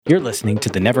You're listening to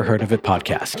the Never Heard of It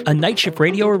podcast, a Night Shift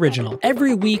Radio original.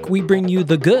 Every week we bring you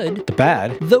the good, the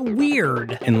bad, the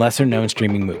weird, and lesser known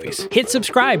streaming movies. Hit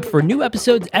subscribe for new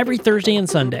episodes every Thursday and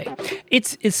Sunday.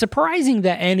 It's surprising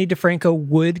that Annie DeFranco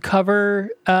would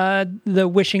cover the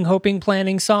Wishing, Hoping,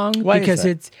 Planning song. Why because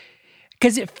is that?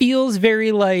 Because it feels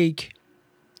very like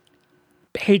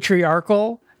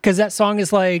patriarchal. Because that song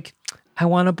is like, I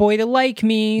want a boy to like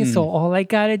me, so all I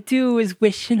gotta do is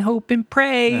wish and hope and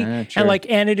pray. And like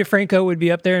Anna DeFranco would be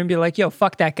up there and be like, yo,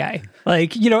 fuck that guy.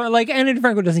 Like, you know, like Anna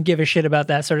DeFranco doesn't give a shit about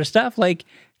that sort of stuff. Like,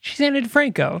 she's Anna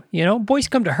DeFranco, you know, boys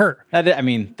come to her.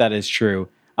 That is true.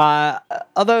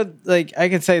 Although, like, I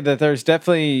could say that there's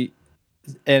definitely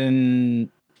an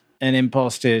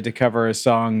impulse to cover a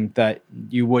song that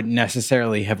you wouldn't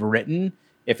necessarily have written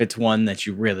if it's one that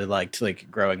you really liked, like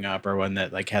growing up, or one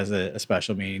that like has a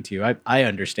special meaning to you. I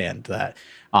understand that.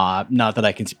 Not that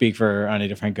I can speak for Ani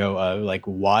DeFranco, like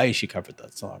why she covered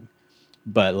that song,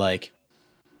 but like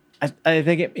I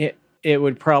think it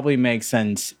would probably make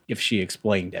sense if she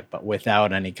explained it, but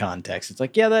without any context, it's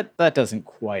like, yeah, that doesn't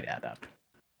quite add up.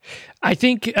 I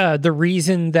think the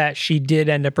reason that she did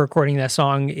end up recording that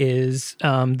song is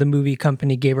the movie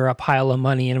company gave her a pile of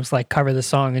money and it was like, cover the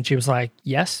song, and she was like,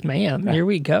 yes, ma'am, here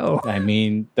we go. I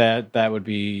mean, that would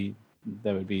be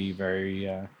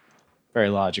very very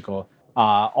logical.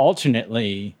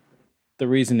 Alternately, the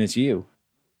reason is you.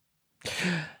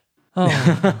 Oh.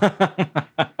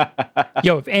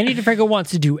 Yo, if Annie DeFranco wants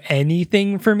to do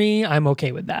anything for me, I'm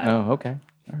okay with that. Oh, okay.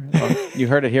 All right. Well, you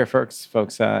heard it here first,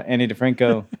 folks. Annie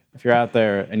DeFranco, if you're out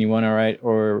there and you want to write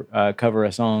or cover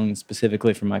a song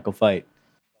specifically for Michael Fight,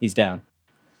 he's down.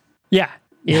 Yeah.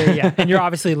 And you're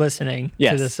obviously listening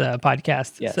to this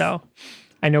podcast. Yes. So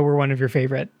I know we're one of your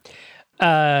favorite.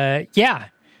 Yeah.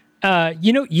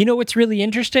 You know what's really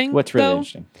interesting? What's really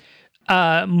interesting?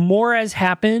 More has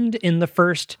happened in the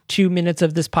first 2 minutes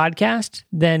of this podcast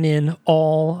than in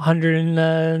all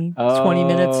 120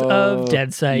 minutes of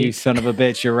Deadsight. You son of a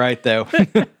bitch. You're right, though.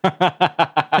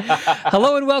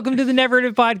 Hello and welcome to the Never Heard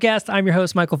of It podcast. I'm your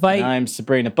host, Michael Fight. And I'm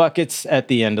Sabrina Buckets at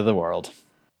the end of the world.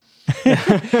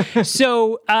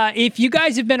 So if you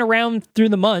guys have been around through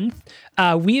the month,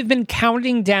 we have been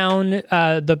counting down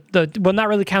well, not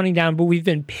really counting down, but we've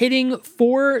been pitting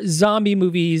 4 zombie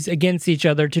movies against each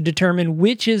other to determine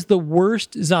which is the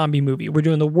worst zombie movie. We're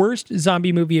doing the worst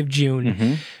zombie movie of June.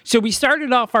 Mm-hmm. So we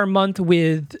started off our month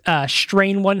with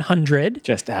Strain 100.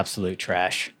 Just absolute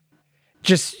trash.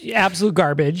 Just absolute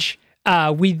garbage.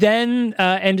 We then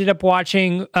ended up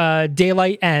watching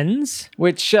Daylight Ends.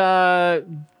 Which...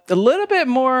 a little bit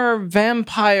more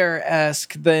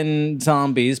vampire-esque than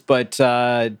zombies, but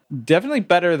definitely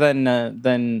better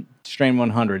than Strain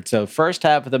 100. So first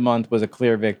half of the month was a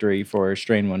clear victory for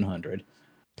Strain 100.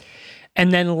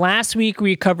 And then last week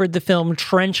we covered the film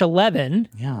Trench 11.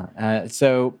 Yeah.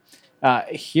 So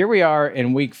here we are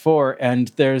in week 4, and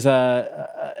there's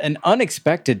an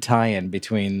unexpected tie-in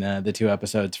between the 2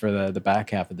 episodes for the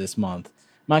back half of this month.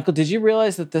 Michael, did you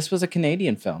realize that this was a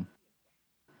Canadian film?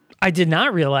 I did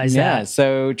not realize that. Yeah,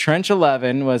 so Trench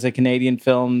 11 was a Canadian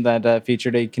film that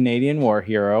featured a Canadian war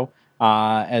hero.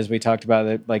 As we talked about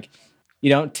it, like, you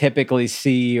don't typically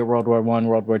see World War I,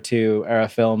 World War II era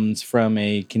films from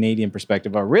a Canadian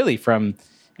perspective, or really from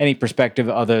any perspective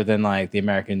other than like the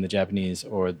American, the Japanese,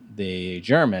 or the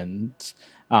Germans.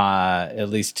 At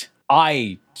least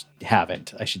I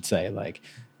haven't, I should say, like,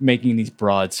 making these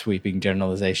broad sweeping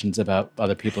generalizations about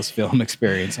other people's film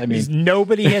experience. I mean,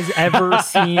 nobody has ever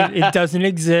seen it. Doesn't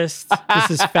exist. This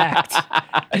is fact.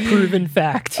 Proven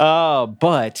fact.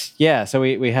 But yeah, so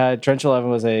we had Trench 11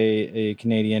 was a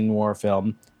Canadian war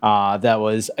film that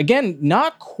was, again,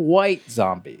 not quite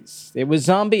zombies. It was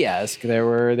zombie-esque. There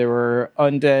were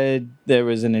undead. There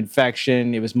was an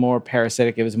infection. It was more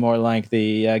parasitic. It was more like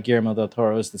the Guillermo del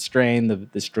Toro's The Strain, the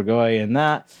Strigoi, and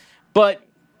that. But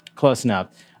close enough.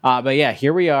 But yeah,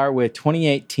 here we are with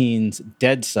 2018's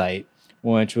Deadsight,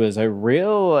 which was a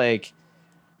real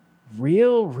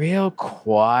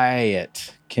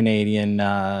quiet Canadian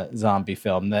zombie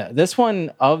film. This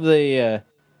one of the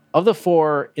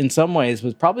 4, in some ways,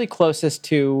 was probably closest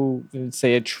to,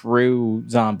 say, a true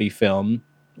zombie film,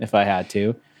 if I had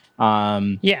to.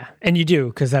 Yeah, and you do,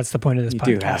 because that's the point of this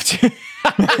podcast. You do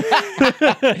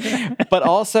have to. But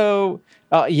also,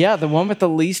 the one with the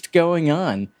least going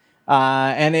on.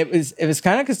 And it was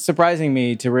kind of surprising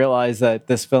me to realize that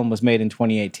this film was made in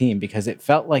 2018, because it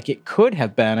felt like it could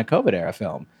have been a COVID era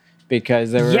film,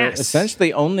 because there were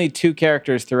essentially only 2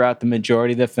 characters throughout the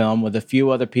majority of the film, with a few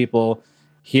other people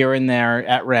here and there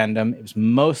at random. It was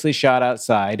mostly shot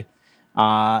outside.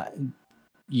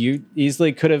 you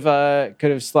easily could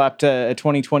have slapped a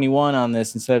 2021 on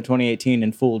this instead of 2018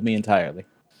 and fooled me entirely.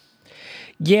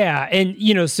 Yeah,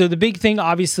 and so the big thing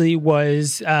obviously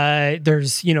was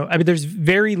there's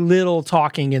very little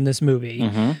talking in this movie.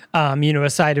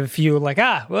 Aside of a few like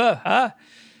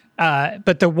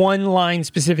but the one line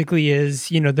specifically is,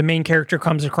 the main character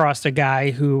comes across a guy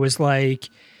who was like,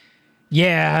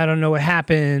 yeah, I don't know what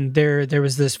happened. There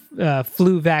was this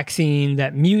flu vaccine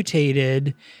that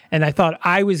mutated, and I thought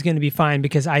I was going to be fine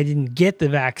because I didn't get the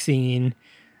vaccine,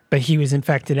 but he was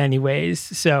infected anyways.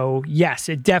 So yes,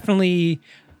 it definitely.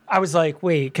 I was like,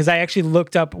 wait, because I actually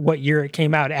looked up what year it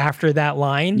came out after that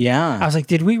line. Yeah, I was like,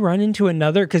 did we run into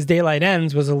another? Because Daylight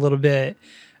Ends was a little bit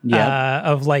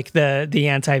of like the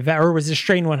anti-vax, or was it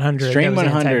Strain 100? Strain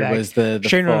 100 was the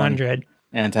Strain 100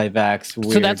 anti-vax.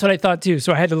 Weird. So that's what I thought too.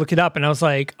 So I had to look it up, and I was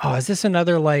like, oh, is this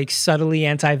another like subtly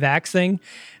anti-vax thing?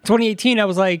 2018, I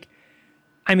was like,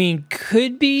 I mean,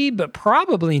 could be, but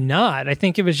probably not. I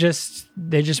think it was just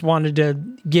they just wanted to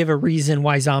give a reason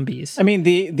why zombies. I mean,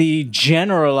 the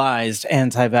generalized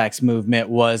anti-vax movement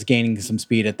was gaining some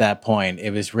speed at that point.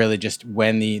 It was really just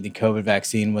when the COVID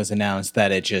vaccine was announced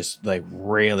that it just like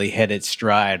really hit its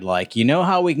stride. Like, you know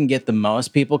how we can get the most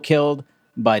people killed?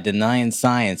 By denying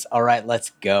science. All right,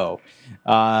 let's go.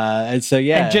 And so,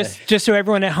 yeah. And just so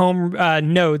everyone at home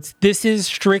notes, this is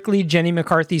strictly Jenny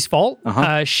McCarthy's fault.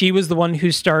 She was the one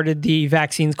who started the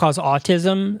vaccines cause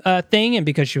autism thing, and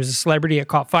because she was a celebrity, it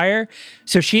caught fire.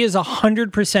 So she is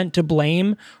 100% to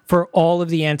blame for all of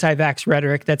the anti-vax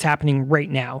rhetoric that's happening right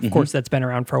now. Of course, that's been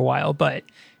around for a while, but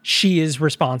she is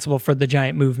responsible for the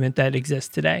giant movement that exists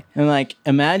today. And like,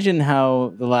 imagine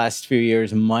how the last few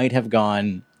years might have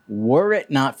gone were it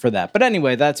not for that. But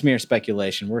anyway, that's mere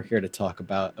speculation. We're here to talk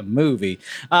about a movie.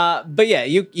 But yeah,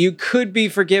 you could be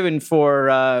forgiven for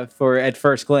at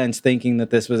first glance thinking that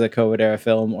this was a COVID era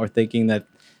film, or thinking that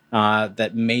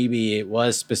that maybe it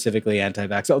was specifically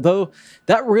anti-vax. Although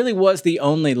that really was the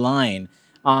only line.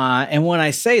 And when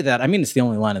I say that, I mean it's the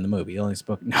only line in the movie. Only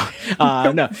spoke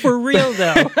no. For real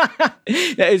though.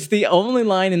 It's the only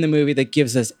line in the movie that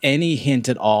gives us any hint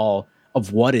at all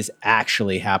of what is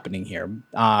actually happening here.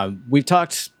 We've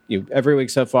talked every week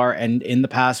so far, and in the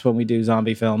past when we do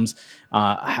zombie films,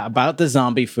 about the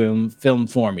zombie film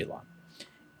formula.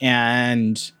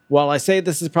 And while I say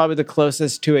this is probably the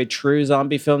closest to a true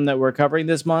zombie film that we're covering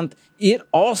this month, it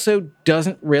also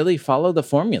doesn't really follow the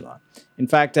formula. In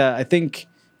fact, I think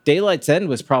Daylight's End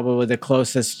was probably the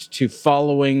closest to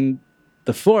following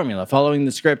the formula, following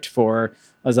the script for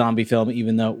a zombie film,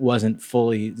 even though it wasn't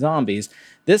fully zombies.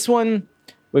 This one,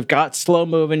 we've got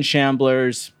slow-moving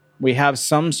shamblers. We have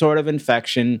some sort of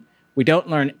infection. We don't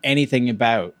learn anything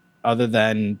about other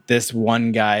than this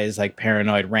one guy's like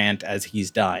paranoid rant as he's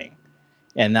dying.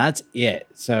 And that's it.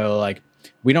 So like,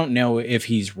 we don't know if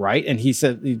he's right. And he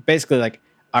said, basically like,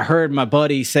 I heard my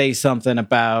buddy say something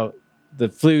about the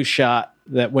flu shot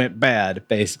that went bad,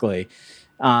 basically.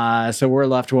 So we're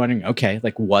left wondering, okay,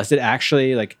 like, was it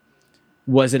actually like,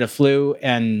 was it a flu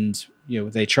and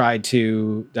they tried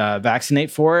to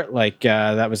vaccinate for it? Like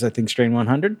that was, I think, Strain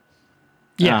 100.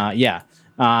 Yeah.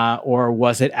 Or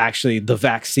was it actually the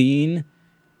vaccine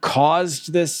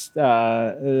caused this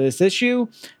this issue?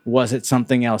 Was it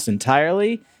something else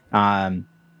entirely?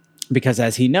 Because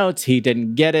as he notes, he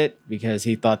didn't get it because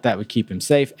he thought that would keep him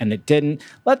safe, and it didn't.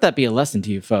 Let that be a lesson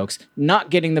to you folks. Not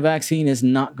getting the vaccine is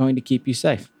not going to keep you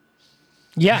safe.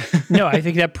 Yeah, no, I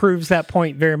think that proves that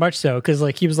point very much so, because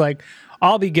like he was like,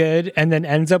 I'll be good, and then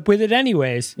ends up with it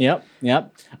anyways. Yep.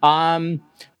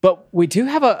 But we do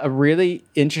have a really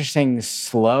interesting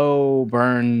slow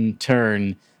burn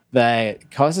turn that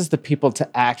causes the people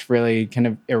to act really kind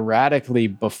of erratically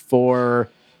before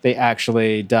they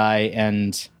actually die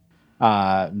and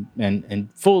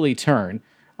fully turn.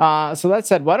 So that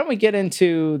said, why don't we get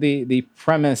into the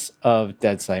premise of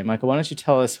Deadsight? Michael, why don't you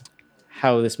tell us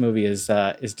how this movie is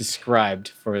described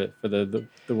for the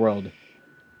world?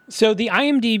 So the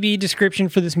IMDb description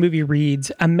for this movie reads,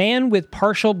 a man with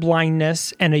partial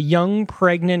blindness and a young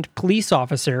pregnant police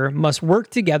officer must work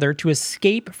together to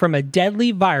escape from a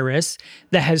deadly virus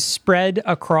that has spread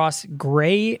across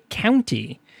Gray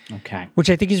County. Okay. Which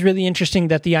I think is really interesting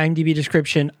that the IMDb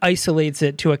description isolates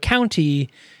it to a county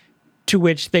to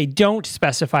which they don't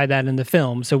specify that in the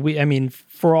film. So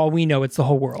for all we know, it's the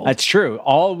whole world. That's true.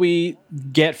 All we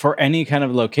get for any kind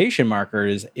of location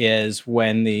markers is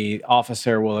when the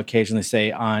officer will occasionally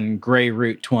say on Gray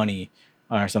Route 20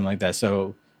 or something like that.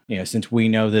 So, since we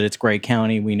know that it's Gray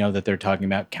County, we know that they're talking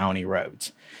about county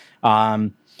roads.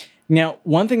 Now,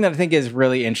 one thing that I think is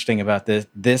really interesting about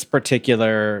this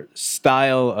particular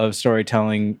style of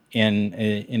storytelling in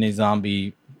a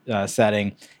zombie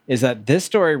setting, is that this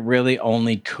story really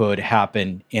only could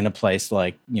happen in a place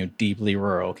like, deeply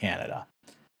rural Canada.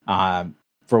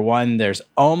 For one, there's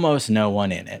almost no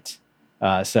one in it.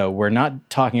 So we're not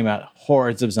talking about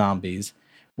hordes of zombies.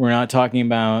 We're not talking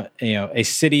about, a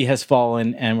city has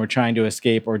fallen and we're trying to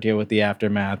escape or deal with the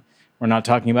aftermath. We're not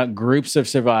talking about groups of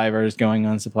survivors going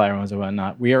on supply runs or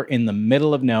whatnot. We are in the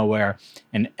middle of nowhere,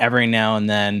 and every now and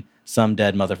then some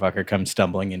dead motherfucker comes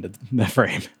stumbling into the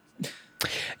frame.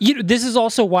 This is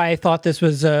also why I thought this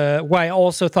was why I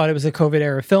also thought it was a COVID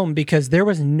era film, because there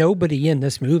was nobody in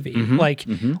this movie.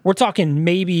 We're talking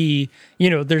maybe,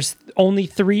 there's only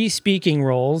 3 speaking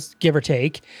roles, give or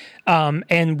take.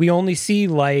 And we only see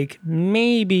like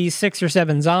maybe 6 or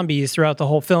 7 zombies throughout the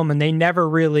whole film. And they never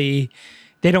really,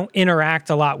 they don't interact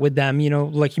a lot with them.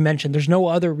 Like you mentioned, there's no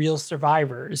other real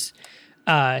survivors.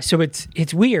 So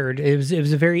it's weird. It was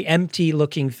a very empty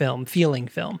looking feeling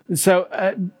film. So,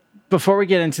 before we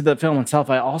get into the film itself,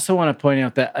 I also want to point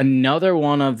out that another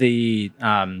one of the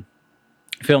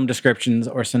film descriptions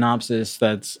or synopsis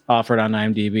that's offered on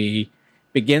IMDb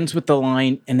begins with the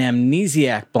line, "An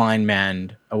amnesiac blind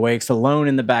man awakes alone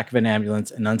in the back of an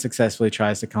ambulance and unsuccessfully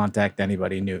tries to contact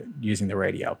anybody new using the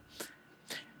radio."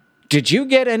 Did you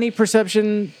get any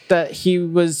perception that he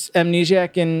was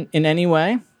amnesiac in any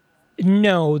way?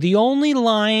 No, the only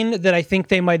line that I think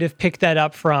they might have picked that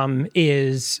up from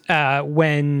is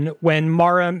when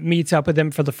Mara meets up with him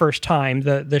for the first time,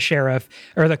 the sheriff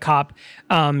or the cop.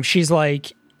 She's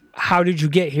like, "How did you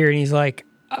get here?" And he's like,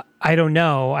 "I don't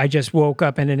know. I just woke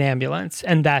up in an ambulance,"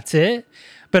 and that's it.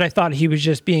 But I thought he was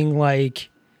just being like,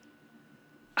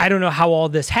 "I don't know how all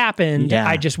this happened. Yeah.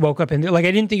 I just woke up and I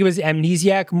didn't think it was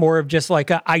amnesiac, more of just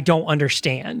like I don't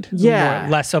understand." Yeah.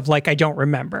 Less of like I don't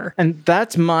remember. And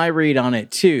that's my read on it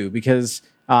too, because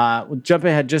jump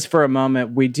ahead just for a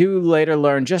moment, we do later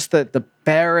learn just the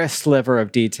barest sliver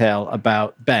of detail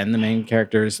about Ben, the main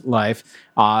character's life,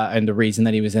 and the reason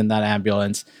that he was in that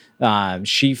ambulance.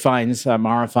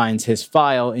 Mara finds his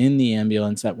file in the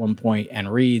ambulance at one point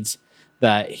and reads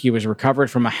that he was recovered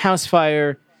from a house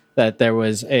fire, that there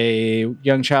was a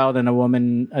young child and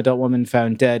adult woman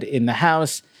found dead in the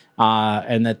house,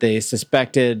 and that they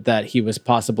suspected that he was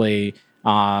possibly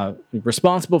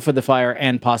responsible for the fire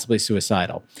and possibly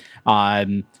suicidal.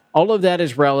 All of that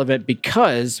is relevant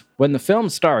because when the film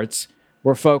starts,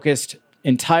 we're focused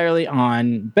entirely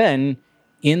on Ben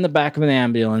in the back of an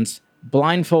ambulance,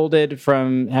 blindfolded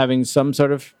from having some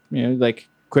sort of,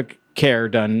 quick care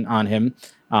done on him.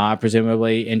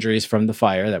 Presumably injuries from the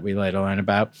fire that we later learn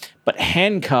about, but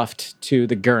handcuffed to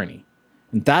the gurney.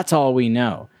 And that's all we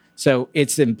know. So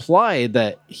it's implied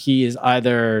that he is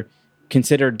either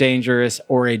considered dangerous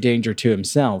or a danger to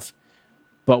himself,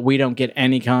 but we don't get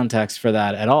any context for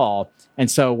that at all.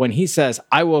 And so when he says,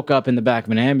 "I woke up in the back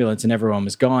of an ambulance and everyone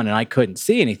was gone and I couldn't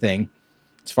see anything,"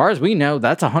 as far as we know,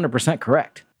 that's 100%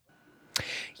 correct.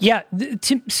 Yeah,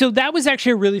 so that was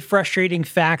actually a really frustrating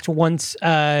fact once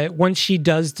she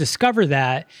does discover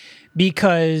that,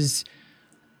 because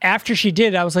after she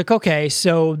did, I was like, okay,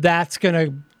 so that's gonna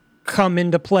come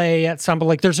into play at some,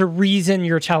 like, there's a reason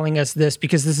you're telling us this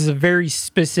because this is a very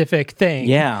specific thing.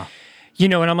 Yeah.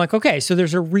 And I'm like, okay, so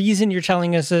there's a reason you're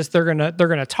telling us this. They're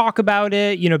gonna talk about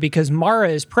it, because Mara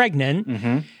is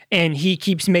pregnant, and he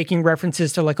keeps making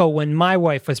references to like, oh, when my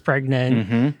wife was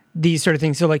pregnant, these sort of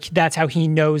things. So like that's how he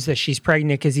knows that she's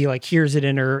pregnant, because he like hears it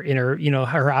in her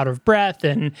her out of breath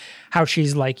and how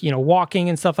she's like walking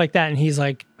and stuff like that. And he's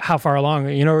like, how far along?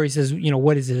 Or he says,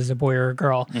 what is it, is a boy or a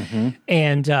girl?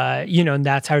 And and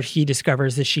that's how he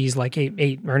discovers that she's like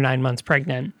 8 or 9 months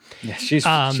pregnant. Yeah, she's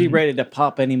ready to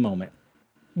pop any moment.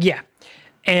 Yeah.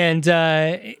 And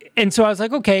so I was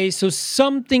like, okay, so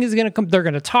something is going to come. They're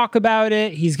going to talk about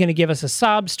it. He's going to give us a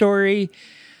sob story,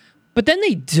 but then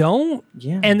they don't.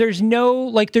 Yeah. And there's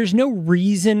no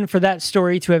reason for that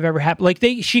story to have ever happened. Like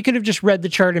she could have just read the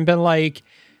chart and been like,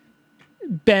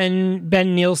 Ben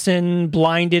Nielsen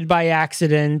blinded by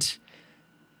accident,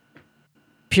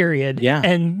 period. Yeah.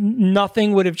 And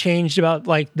nothing would have changed about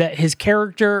like that, his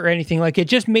character or anything. Like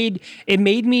it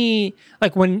made me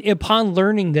like, upon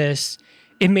learning this,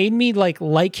 it made me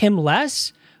like him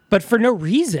less, but for no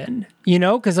reason,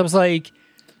 because I was like,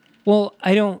 well,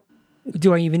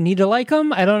 do I even need to like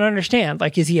him? I don't understand.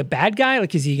 Like, is he a bad guy?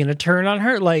 Like, is he going to turn on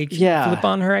her? Like, flip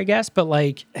on her, I guess. But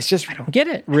like, it's just, I don't get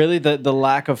it. Really the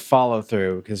lack of follow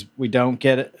through, because we don't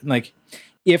get it. Like,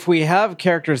 if we have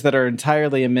characters that are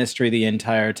entirely a mystery the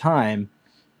entire time,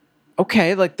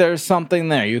 okay, like there's something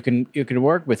there. You can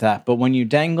work with that. But when you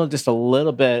dangle just a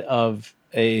little bit of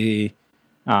a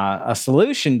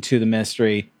solution to the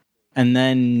mystery and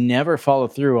then never follow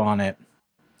through on it,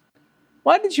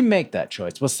 Why did you make that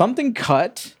choice? Was something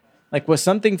cut? Like, was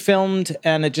something filmed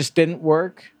and it just didn't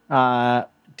work?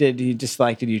 Did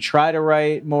you try to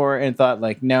write more and thought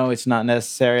like, no, it's not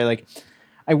necessary? Like,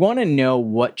 I want to know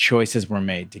what choices were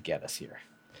made to get us here.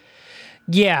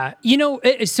 Yeah,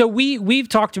 so we've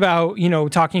talked about,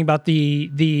 talking about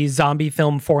the zombie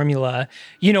film formula.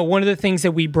 One of the things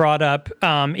that we brought up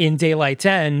in Daylight's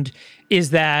End is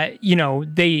that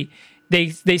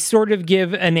they sort of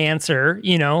give an answer,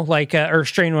 like or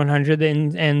Strain 100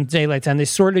 and Daylight's End. They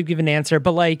sort of give an answer,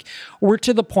 but like we're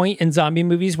to the point in zombie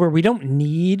movies where we don't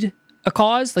need a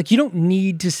cause. Like you don't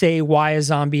need to say why a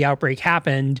zombie outbreak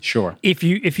happened. Sure. If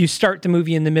you start the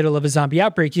movie in the middle of a zombie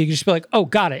outbreak, you can just be like, oh,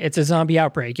 got it. It's a zombie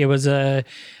outbreak. It was a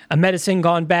medicine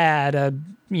gone bad, a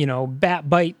bat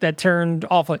bite that turned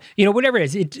awful. Whatever it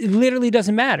is, it literally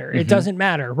doesn't matter. It doesn't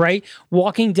matter, right?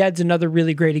 Walking Dead's another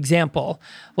really great example.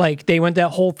 Like they went that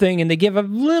whole thing and they give a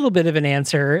little bit of an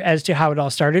answer as to how it all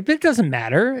started, but it doesn't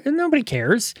matter. And nobody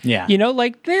cares. Yeah.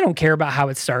 Like they don't care about how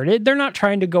it started. They're not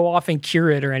trying to go off and cure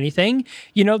it or anything.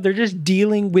 They're just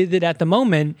dealing with it at the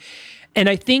moment. And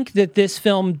I think that this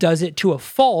film does it to a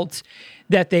fault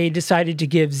that they decided to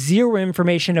give zero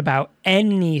information about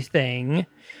anything.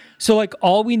 So, like,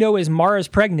 all we know is Mara's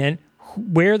pregnant.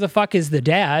 Where the fuck is the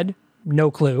dad? No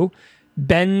clue.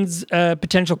 Ben's a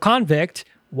potential convict.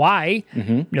 Why?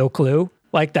 No clue.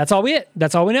 Like, that's all we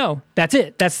know. That's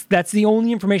it. That's the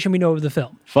only information we know of the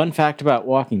film. Fun fact about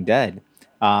Walking Dead.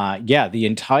 The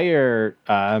entire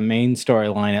main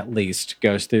storyline, at least,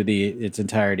 goes through its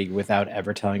entirety without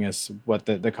ever telling us what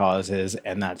the cause is,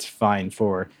 and that's fine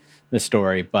for the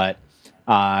story. But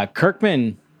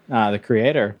Kirkman, the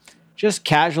creator, just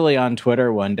casually on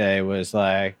Twitter one day was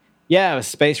like, yeah, it was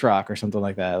space rock or something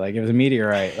like that. Like, it was a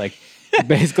meteorite. Like,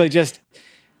 basically just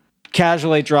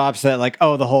casually drops that, like,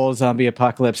 oh, the whole zombie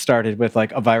apocalypse started with,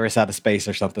 like, a virus out of space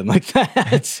or something like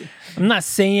that. I'm not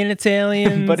saying it's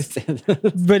aliens,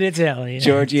 but it's aliens.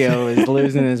 Giorgio is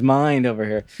losing his mind over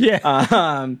here.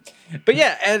 Yeah. But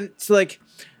yeah, and it's like,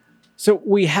 so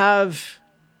we have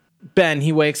Ben.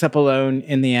 He wakes up alone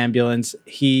in the ambulance.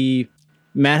 He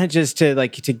manages to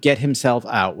get himself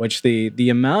out, which the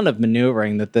amount of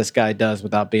maneuvering that this guy does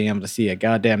without being able to see a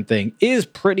goddamn thing is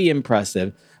pretty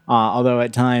impressive. Although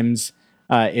at times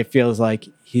it feels like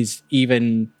he's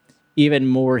even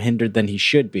more hindered than he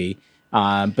should be.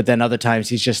 But then other times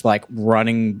he's just like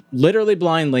running literally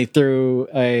blindly through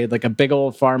a big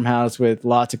old farmhouse with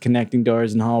lots of connecting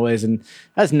doors and hallways and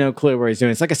has no clue where he's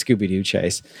doing. It's like a Scooby-Doo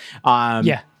chase.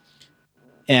 Yeah.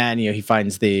 And, he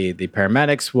finds the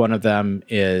paramedics. One of them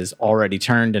is already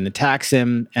turned and attacks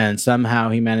him, and somehow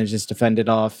he manages to fend it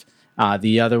off.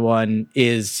 The other one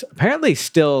is apparently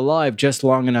still alive, just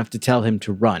long enough to tell him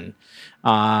to run.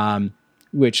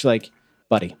 Which, like,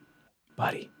 buddy,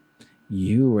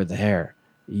 you were there.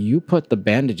 You put the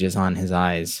bandages on his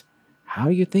eyes. How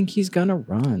do you think he's gonna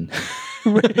run?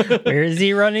 Where is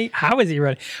he running? How is he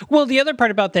running? Well, the other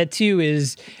part about that too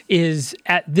is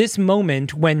at this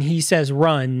moment when he says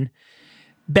run,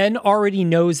 Ben already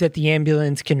knows that the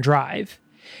ambulance can drive.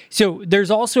 So there's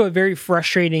also a very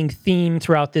frustrating theme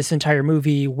throughout this entire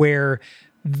movie where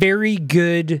very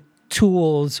good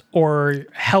tools or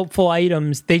helpful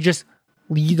items,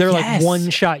 they're like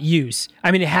one-shot use.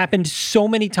 I mean, it happened so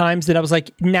many times that I was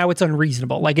like, now it's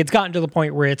unreasonable. Like, it's gotten to the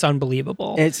point where it's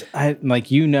unbelievable. That's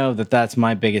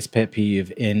my biggest pet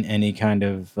peeve in any kind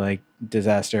of like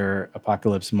disaster,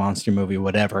 apocalypse, monster movie,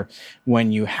 whatever.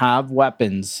 When you have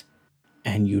weapons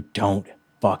and you don't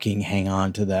fucking hang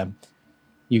on to them.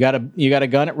 You got a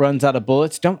gun, it runs out of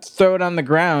bullets. Don't throw it on the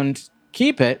ground.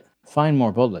 Keep it. Find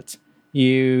more bullets.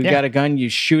 You got a gun, you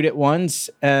shoot it once,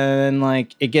 and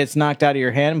like it gets knocked out of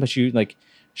your hand, but you like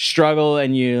struggle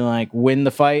and you like win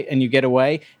the fight and you get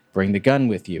away. Bring the gun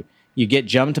with you. You get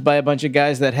jumped by a bunch of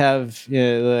guys that have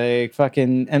like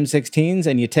fucking M16s,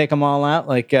 and you take them all out,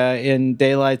 like in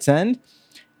Daylight's End.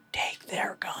 Take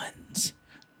their guns.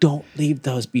 Don't leave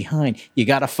those behind. You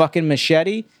got a fucking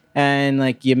machete, and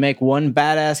like you make one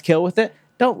badass kill with it.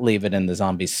 Don't leave it in the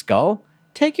zombie's skull.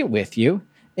 Take it with you,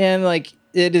 and like.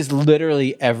 It is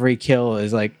literally every kill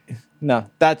is like, no,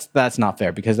 that's not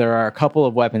fair because there are a couple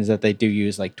of weapons that they do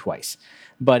use like twice,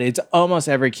 but it's almost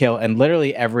every kill and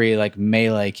literally every like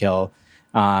melee kill.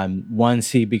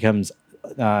 Once he becomes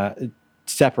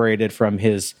separated from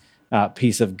his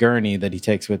piece of gurney that he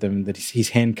takes with him, that he's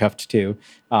handcuffed to,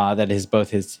 that is both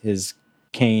his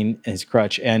cane, his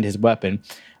crutch, and his weapon.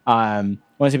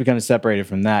 Once he becomes separated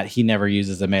from that, he never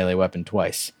uses a melee weapon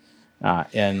twice.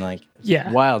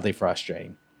 Wildly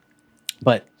frustrating.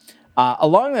 But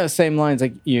along those same lines,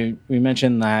 like we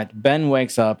mentioned that Ben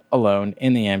wakes up alone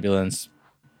in the ambulance.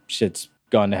 Shit's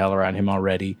gone to hell around him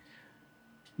already.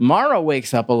 Mara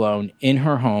wakes up alone in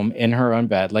her home, in her own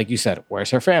bed. Like you said,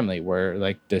 where's her family? Where,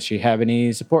 like, does she have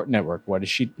any support network? What is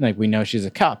she, like, we know she's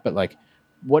a cop, but like,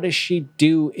 what does she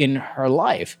do in her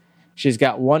life? She's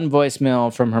got one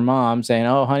voicemail from her mom saying,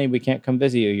 "Oh, honey, we can't come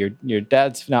visit you. Your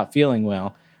dad's not feeling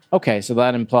well." Okay, so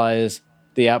that implies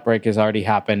the outbreak has already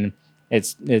happened.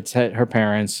 It's hit her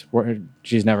parents.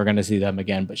 She's never going to see them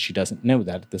again, but she doesn't know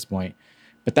that at this point.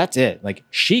 But that's it. Like,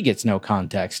 she gets no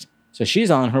context. So she's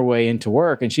on her way into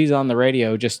work, and she's on the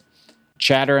radio just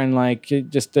chattering like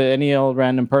just any old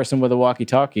random person with a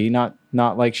walkie-talkie, not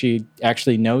like she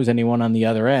actually knows anyone on the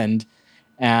other end.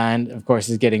 And, of course,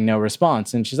 is getting no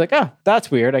response. And she's like, "Oh, that's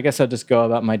weird. I guess I'll just go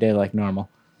about my day like normal."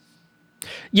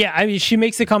 Yeah, I mean, she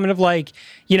makes the comment of like,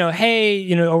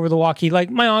 hey, over the walkie, like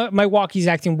my walkie's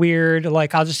acting weird.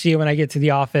 Like, I'll just see it when I get to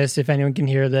the office if anyone can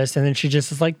hear this. And then she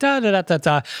just is like, da da da da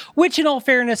da. Which, in all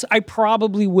fairness, I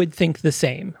probably would think the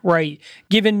same, right?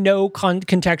 Given no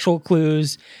contextual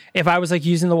clues, if I was like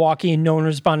using the walkie and no one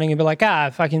responding, I'd be like,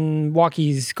 fucking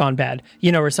walkie's gone bad,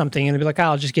 or something, and I'd be like,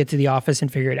 I'll just get to the office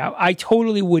and figure it out. I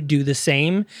totally would do the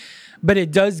same, but it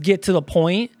does get to the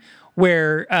point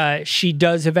where she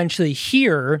does eventually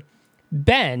hear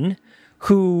Ben,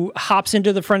 who hops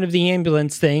into the front of the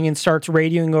ambulance thing and starts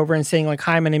radioing over and saying like,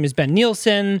 "Hi, my name is Ben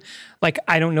Nielsen. Like,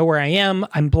 I don't know where I am.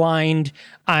 I'm blind.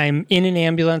 I'm in an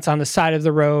ambulance on the side of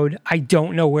the road. I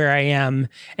don't know where I am."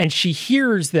 And she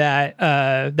hears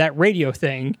that radio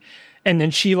thing, and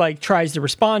then she like tries to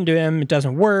respond to him. It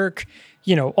doesn't work.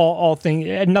 All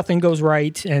things, nothing goes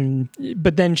right.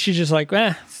 But then she's just like,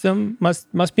 some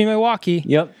must be my walkie.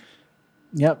 Yep.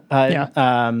 Yeah.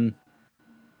 I'm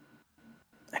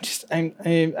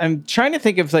trying to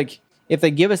think of like if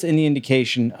they give us any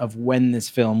indication of when this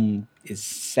film is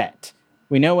set.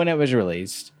 We know when it was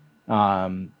released,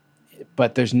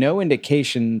 but there's no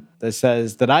indication that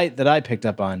says that I picked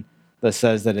up on that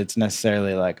says that it's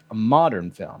necessarily like a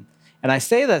modern film. And I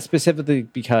say that specifically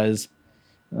because,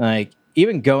 like,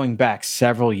 even going back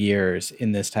several years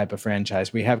in this type of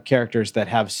franchise, we have characters that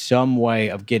have some way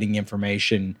of getting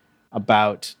information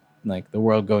about like the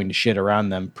world going to shit around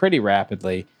them pretty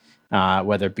rapidly,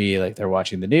 whether it be like they're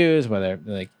watching the news, whether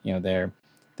like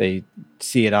they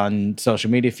see it on social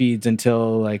media feeds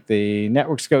until like the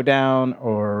networks go down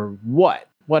or what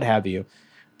have you.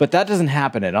 But that doesn't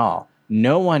happen at all.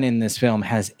 No one in this film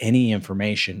has any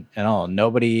information at all.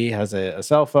 Nobody has a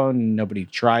cell phone. Nobody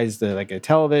tries a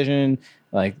television.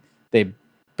 Like, they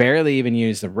barely even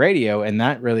use the radio, and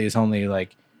that really is only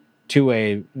like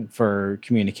two-way for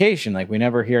communication. Like, we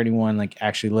never hear anyone like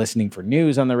actually listening for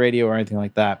news on the radio or anything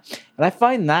like that. And I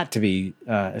find that to be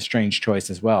a strange choice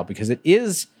as well, because it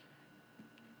is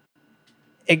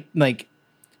like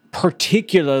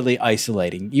particularly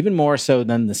isolating, even more so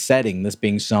than the setting, this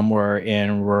being somewhere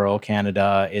in rural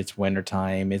Canada. It's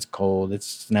wintertime, it's cold, it's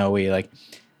snowy, like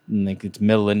it's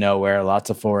middle of nowhere, lots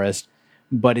of forest.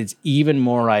 But it's even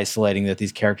more isolating that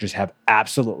these characters have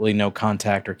absolutely no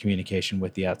contact or communication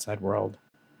with the outside world.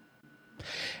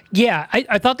 Yeah,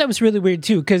 I thought that was really weird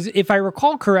too, because if I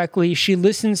recall correctly, she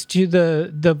listens to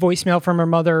the voicemail from her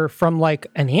mother from like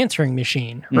an answering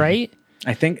machine, right?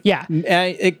 I think, yeah,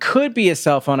 it could be a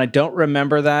cell phone. I don't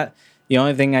remember that. The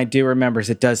only thing I do remember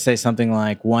is it does say something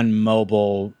like one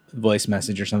mobile voice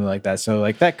message or something like that. So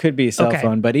like that could be a cell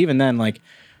phone. But even then, like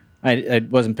I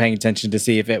wasn't paying attention to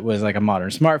see if it was like a modern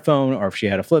smartphone or if she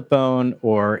had a flip phone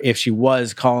or if she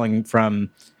was calling from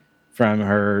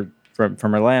her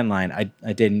landline.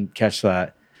 I didn't catch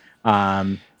that.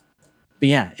 But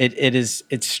yeah,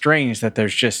 it's strange that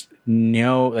there's just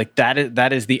no, like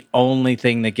that is the only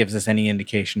thing that gives us any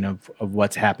indication of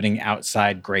what's happening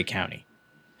outside Gray County.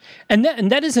 And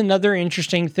that is another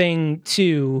interesting thing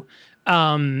too.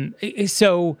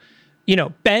 So,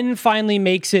 Ben finally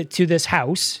makes it to this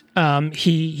house.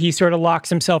 He sort of locks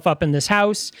himself up in this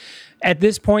house. At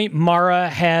this point, Mara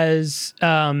has,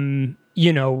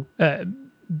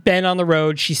 been on the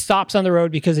road. She stops on the road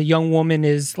because a young woman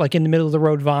is like in the middle of the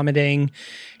road vomiting.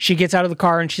 She gets out of the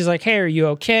car and she's like, "Hey, are you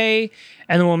okay?"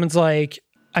 And the woman's like,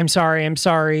 I'm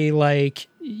sorry. Like,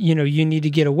 you need to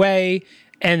get away.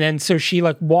 And then so she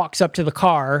like walks up to the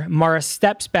car. Mara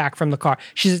steps back from the car.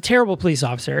 She's a terrible police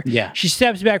officer. Yeah. She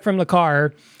steps back from the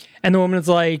car and the woman's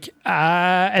like,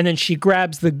 and then she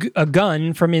grabs a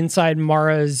gun from inside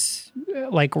Mara's,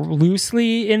 like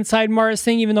loosely inside Mara's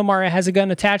thing, even though Mara has a gun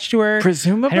attached to her.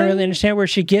 Presumably. I don't really understand where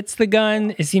she gets the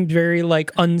gun. It seems very like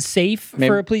unsafe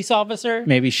for a police officer.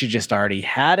 Maybe she just already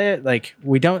had it. Like,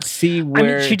 we don't see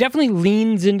where. I mean, she definitely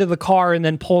leans into the car and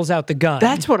then pulls out the gun.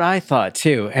 That's what I thought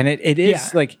too. And it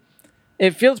is like,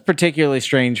 it feels particularly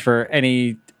strange for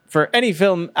any for any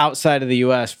film outside of the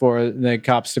U.S. for the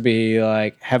cops to be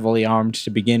like heavily armed to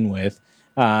begin with,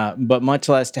 but much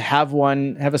less to have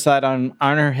a side on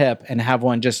her hip and have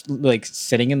one just like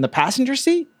sitting in the passenger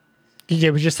seat.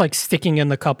 It was just like sticking in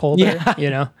the cup holder, Yeah. you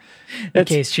know, in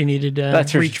case she needed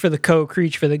to reach for the Coke,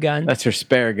 reach for the gun. That's her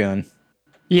spare gun.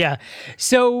 Yeah.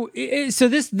 So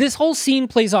this whole scene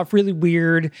plays off really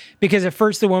weird because at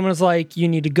first the woman was like, "You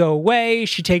need to go away."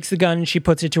 She takes the gun and she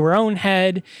puts it to her own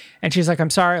head, and she's like, "I'm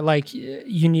sorry, like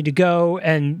you need to go."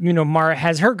 And you know, Mara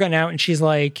has her gun out and she's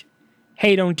like,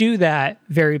 "Hey, don't do that,"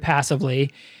 very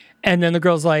passively. And then the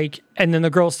girl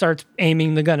starts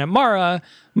aiming the gun at Mara.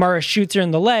 Mara shoots her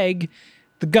in the leg.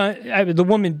 The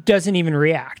woman doesn't even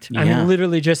react. Yeah. I mean,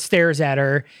 literally just stares at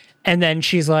her. And then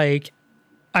she's like,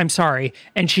 "I'm sorry."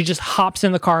 And she just hops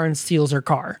in the car and steals her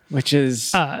car. Which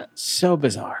is so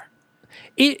bizarre.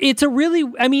 It's a really,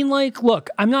 I mean, like,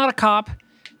 look, I'm not a cop.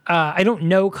 I don't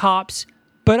know cops,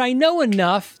 but I know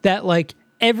enough that, like,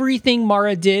 everything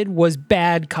Mara did was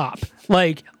bad cop.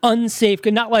 Like, unsafe,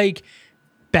 not like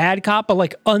bad cop, but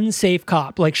like unsafe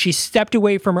cop. Like, she stepped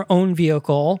away from her own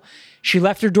vehicle. She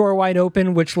left her door wide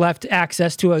open, which left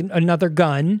access to another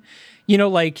gun. You know,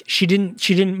 like she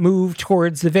didn't move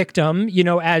towards the victim, you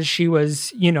know, as she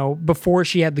was, you know, before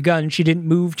she had the gun, she didn't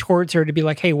move towards her to be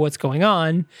like, "Hey, what's going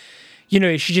on?" You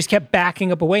know, she just kept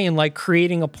backing up away and like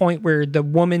creating a point where the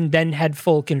woman then had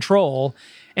full control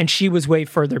and she was way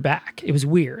further back. It was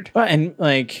weird. Well, and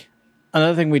like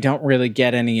another thing we don't really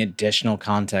get any additional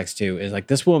context to is like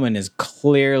this woman is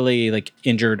clearly like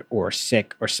injured or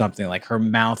sick or something. Like her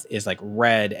mouth is like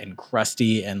red and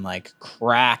crusty and like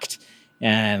cracked.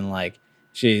 And like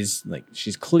she's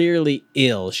clearly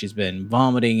ill. She's been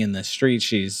vomiting in the street.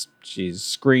 She's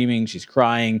screaming. She's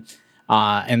crying.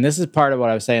 And this is part of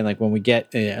what I was saying. Like when we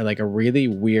get like a really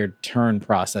weird turn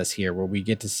process here, where we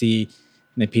get to see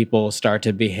the people start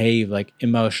to behave like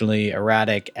emotionally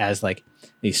erratic as like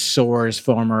these sores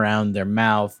form around their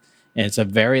mouth, and it's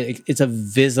a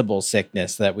visible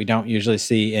sickness that we don't usually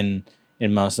see in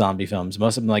most zombie films.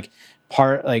 Most of them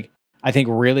I think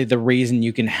really the reason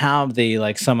you can have the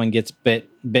like someone gets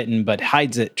bitten but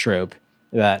hides it trope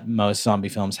that most zombie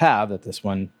films have, that this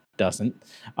one doesn't,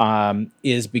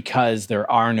 is because there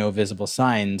are no visible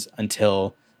signs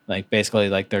until like basically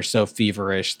like they're so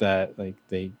feverish that like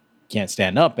they can't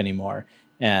stand up anymore,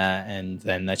 and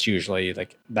then that's usually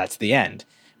like that's the end.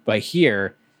 But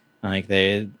here, like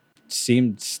they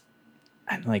seemed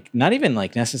like not even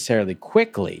like necessarily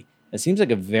quickly. It seems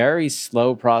like a very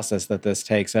slow process that this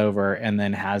takes over and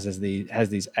then has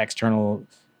these external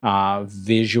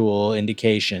visual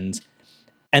indications,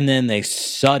 and then they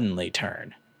suddenly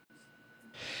turn.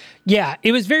 Yeah,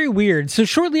 it was very weird. So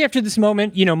shortly after this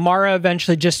moment, you know, Mara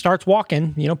eventually just starts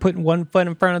walking, you know, putting one foot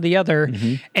in front of the other.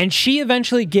 Mm-hmm. And she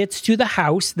eventually gets to the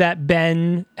house that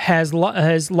Ben has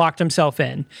locked himself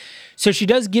in. So she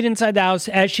does get inside the house.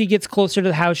 As she gets closer to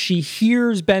the house, she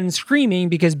hears Ben screaming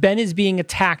because Ben is being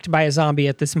attacked by a zombie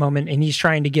at this moment and he's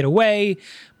trying to get away,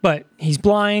 but he's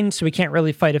blind, so he can't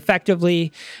really fight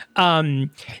effectively. And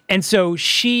so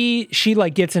she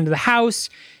like gets into the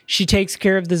house. She takes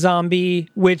care of the zombie,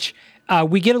 which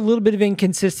we get a little bit of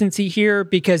inconsistency here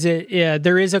because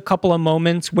there is a couple of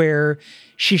moments where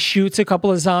she shoots a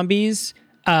couple of zombies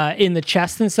in the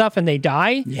chest and stuff and they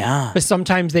die. Yeah. But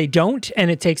sometimes they don't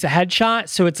and it takes a headshot.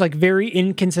 So it's like very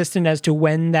inconsistent as to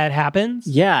when that happens.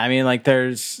 Yeah. I mean, like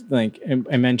there's like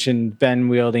I mentioned Ben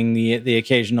wielding the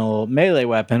occasional melee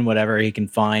weapon, whatever he can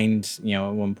find. You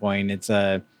know, at one point it's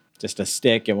just a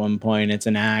stick. At one point, it's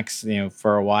an axe. You know,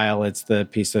 for a while, it's the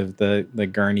piece of the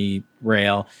gurney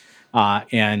rail,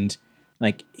 and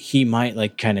like he might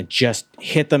like kind of just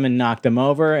hit them and knock them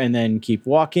over, and then keep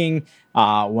walking.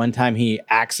 One time, he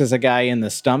axes a guy in the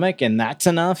stomach, and that's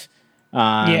enough.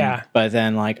 Yeah. But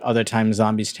then, like other times,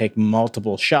 zombies take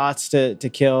multiple shots to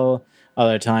kill.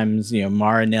 Other times, you know,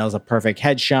 Mara nails a perfect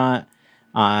headshot.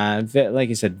 Like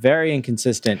you said, very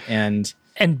inconsistent and.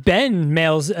 And Ben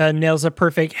nails a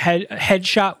perfect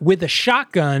headshot with a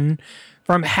shotgun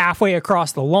from halfway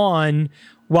across the lawn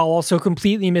while also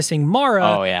completely missing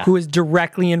Mara, who is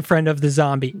directly in front of the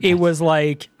zombie. It was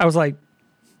like, I was like,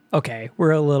 okay,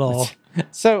 we're a little...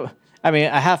 So, I mean,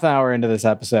 a half hour into this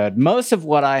episode, most of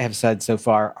what I have said so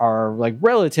far are like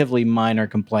relatively minor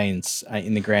complaints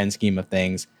in the grand scheme of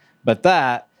things. But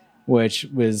that, which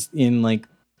was in like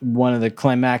one of the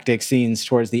climactic scenes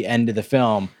towards the end of the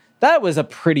film... That was a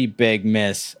pretty big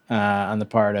miss on the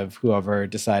part of whoever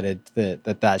decided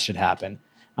that should happen.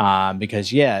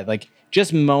 Because, yeah, like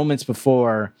just moments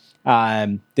before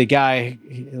the guy,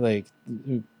 like,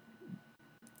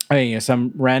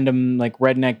 some random like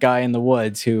redneck guy in the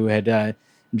woods who had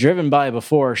driven by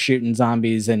before, shooting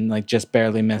zombies, and like just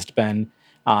barely missed Ben.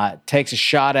 Takes a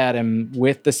shot at him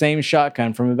with the same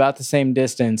shotgun from about the same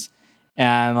distance,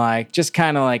 and like just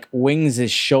kind of like wings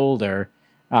his shoulder,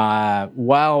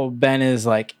 while Ben is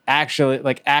like actually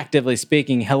like actively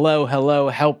speaking, "Hello, hello,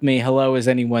 help me, hello, is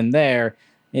anyone there?"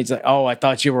 And he's like, "Oh, I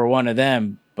thought you were one of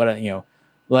them, but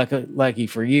lucky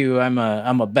for you, I'm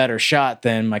a better shot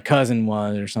than my cousin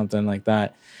was," or something like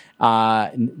that.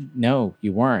 No,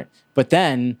 you weren't. But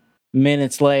then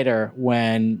minutes later,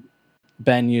 when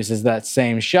Ben uses that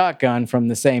same shotgun from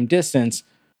the same distance,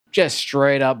 just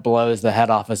straight up blows the head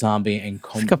off a zombie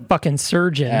It's like a fucking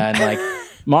surgeon. and like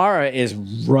Mara is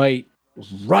right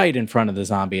in front of the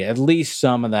zombie. At least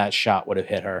some of that shot would have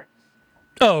hit her.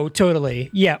 Oh, totally.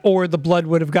 Yeah, or the blood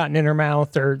would have gotten in her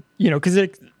mouth, or because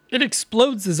it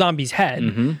explodes the zombie's head.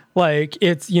 Mm-hmm. Like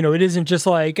it's it isn't just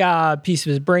like a piece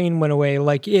of his brain went away.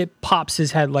 Like it pops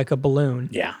his head like a balloon.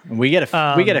 Yeah, we get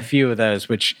a few of those,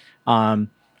 which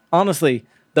honestly,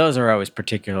 those are always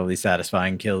particularly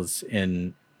satisfying kills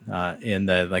in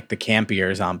the like the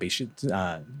campier zombie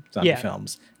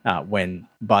films, when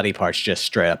body parts just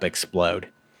straight up explode.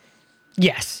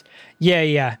 Yes.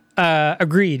 Yeah.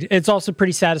 Agreed. It's also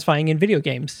pretty satisfying in video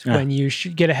games when you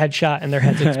get a headshot and their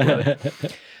heads explode.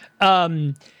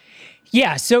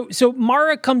 Yeah. So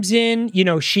Mara comes in.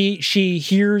 She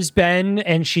hears Ben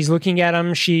and she's looking at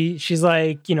him. She's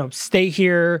like, stay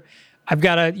here. I've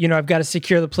got to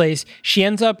secure the place. She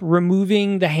ends up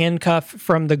removing the handcuff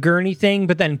from the gurney thing,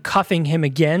 but then cuffing him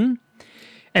again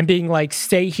and being like,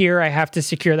 stay here. I have to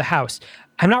secure the house.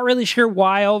 I'm not really sure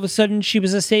why all of a sudden she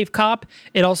was a safe cop.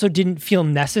 It also didn't feel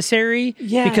necessary.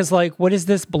 Yeah. Because like, what is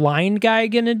this blind guy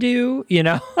going to do?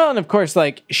 Well, and of course,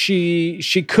 like she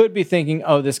could be thinking,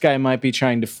 oh, this guy might be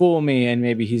trying to fool me and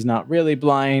maybe he's not really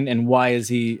blind. And why is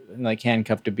he like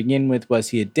handcuffed to begin with? Was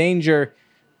he a danger?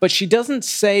 But she doesn't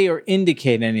say or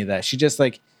indicate any of that. She just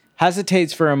like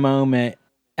hesitates for a moment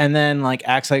and then like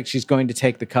acts like she's going to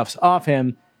take the cuffs off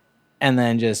him and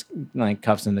then just like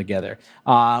cuffs them together.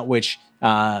 Which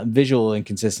visual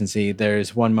inconsistency.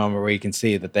 There's one moment where you can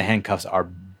see that the handcuffs are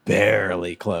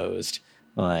barely closed.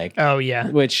 Like, oh yeah,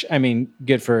 which I mean,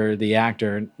 good for the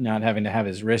actor not having to have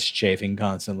his wrist chafing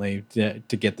constantly to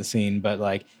get the scene, but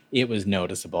like it was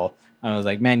noticeable. I was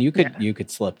like, man, you could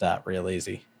slip that real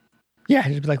easy. Yeah,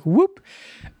 just be like, whoop.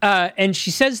 And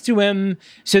she says to him,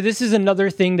 so this is another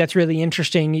thing that's really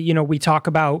interesting. We talk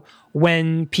about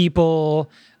when people,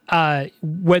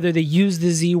 whether they use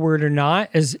the Z word or not,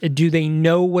 as do they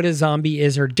know what a zombie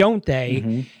is or don't they?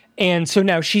 Mm-hmm. And so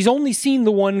now she's only seen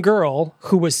the one girl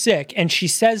who was sick. And she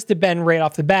says to Ben right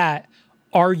off the bat,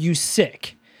 are you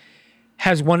sick?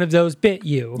 Has one of those bit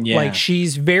you? Yeah. Like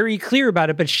she's very clear about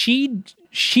it, but she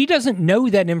doesn't know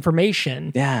that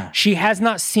information. Yeah. She has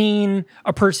not seen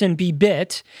a person be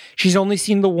bit. She's only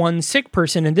seen the one sick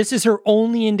person. And this is her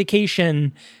only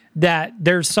indication that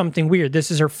there's something weird.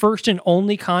 This is her first and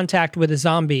only contact with a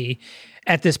zombie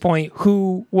at this point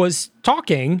who was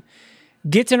talking,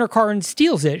 gets in her car and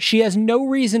steals it. She has no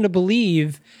reason to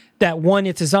believe that one,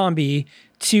 it's a zombie.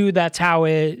 Two, that's how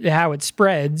it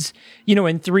spreads.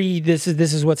 And three, this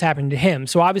is what's happening to him.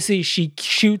 So obviously she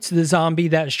shoots the zombie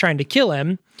that is trying to kill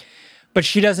him, but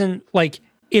she doesn't like.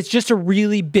 It's just a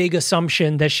really big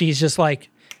assumption that she's just like,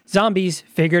 zombies,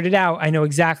 figured it out. I know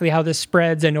exactly how this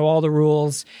spreads. I know all the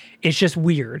rules. It's just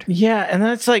weird. Yeah, and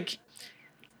that's like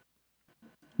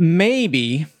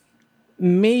maybe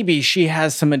she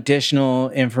has some additional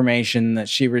information that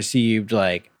she received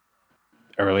like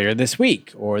earlier this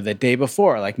week or the day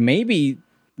before. Like maybe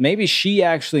she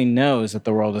actually knows that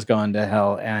the world has gone to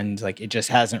hell and like it just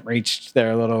hasn't reached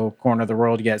their little corner of the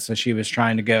world yet, so she was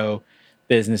trying to go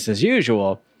business as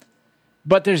usual.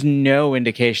 But there's no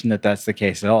indication that that's the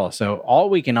case at all. So all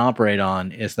we can operate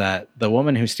on is that the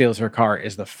woman who steals her car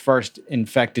is the first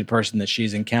infected person that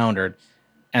she's encountered.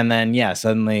 And then,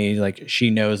 suddenly like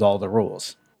she knows all the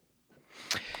rules.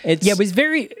 It's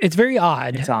very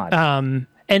odd. It's odd.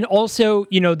 And also,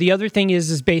 the other thing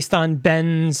is based on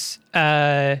Ben's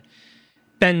talk,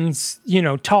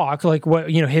 like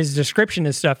what, his description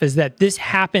and stuff is that this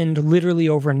happened literally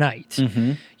overnight.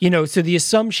 Mm-hmm. So the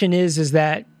assumption is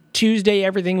that Tuesday,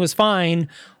 everything was fine.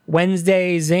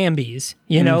 Wednesday, zombies,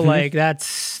 mm-hmm. Like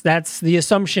that's the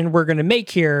assumption we're going to make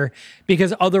here,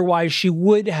 because otherwise she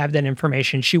would have that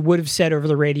information. She would have said over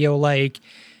the radio, like,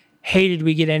 hey, did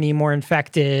we get any more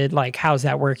infected? Like, how's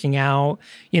that working out?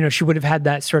 She would have had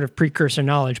that sort of precursor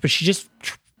knowledge, but she just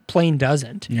plain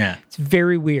doesn't. Yeah. It's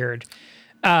very weird.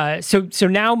 So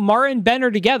now Mara and Ben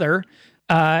are together.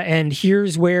 And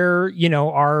here's where,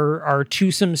 our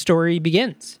twosome story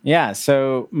begins. Yeah.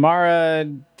 So Mara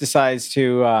decides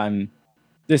to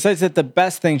decides that the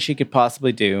best thing she could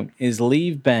possibly do is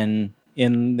leave Ben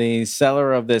in the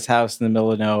cellar of this house in the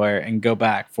middle of nowhere and go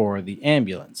back for the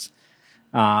ambulance,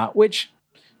 which,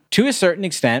 to a certain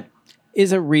extent,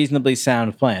 is a reasonably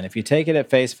sound plan. If you take it at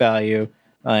face value,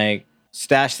 like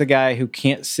stash the guy who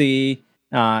can't see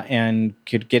and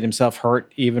could get himself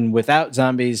hurt even without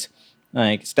zombies,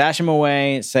 like stash him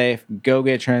away, safe, go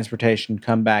get transportation,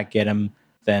 come back, get him,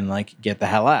 then like get the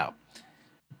hell out.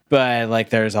 But like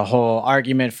there's a whole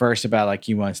argument first about like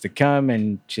he wants to come,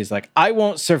 and she's like, I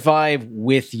won't survive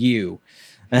with you.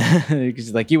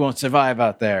 Because like you won't survive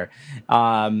out there.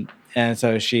 And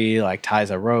so she like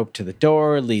ties a rope to the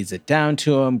door, leads it down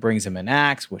to him, brings him an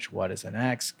axe, which what is an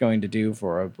axe going to do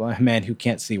for a man who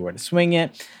can't see where to swing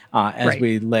it? As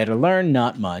we later learn,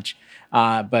 not much.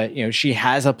 But you know, she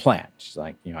has a plan. She's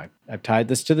like, you know, I've tied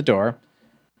this to the door,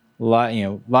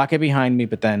 lock it behind me,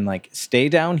 but then like stay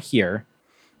down here.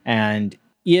 And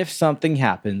if something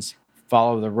happens,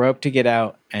 follow the rope to get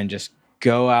out and just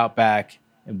go out back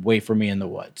and wait for me in the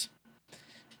woods.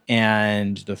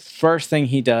 And the first thing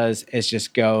he does is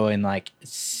just go and like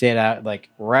sit out like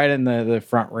right in the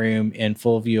front room in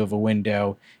full view of a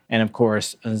window. And of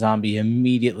course, a zombie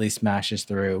immediately smashes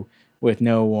through with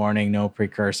no warning, no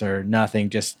precursor, nothing,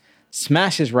 just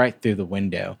smashes right through the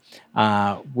window,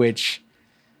 which...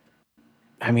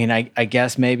 I mean, I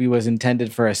guess maybe was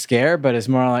intended for a scare, but it's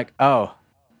more like, oh,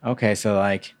 okay, so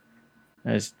like,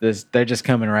 they're just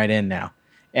coming right in now,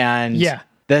 and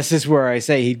this is where I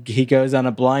say he goes on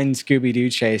a blind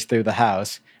Scooby-Doo chase through the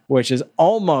house, which is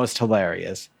almost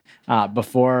hilarious.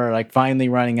 Before like finally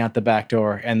running out the back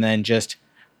door and then just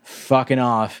fucking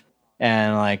off,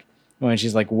 and like when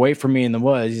she's like, wait for me in the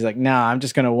woods, he's like, nah, I'm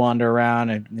just gonna wander around,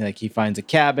 and like he finds a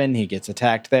cabin, he gets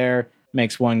attacked there,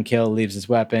 makes one kill, leaves his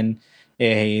weapon.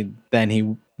 Then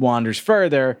he wanders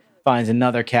further, finds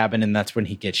another cabin, and that's when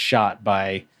he gets shot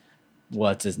by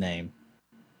what's his name?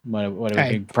 What would it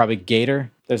be? Probably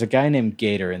Gator. There's a guy named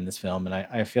Gator in this film, and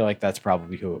I feel like that's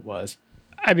probably who it was.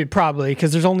 I mean, probably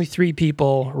because there's only 3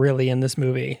 people really in this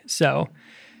movie. So,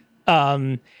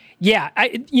 yeah,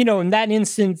 in that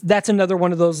instance, that's another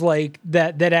one of those like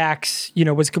that axe,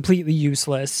 was completely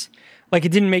useless. Like,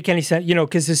 it didn't make any sense,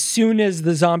 because as soon as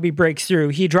the zombie breaks through,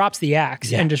 he drops the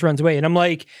axe and just runs away. And I'm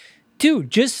like, dude,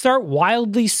 just start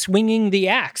wildly swinging the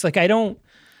axe. I don't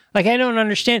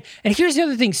understand. And here's the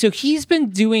other thing. So he's been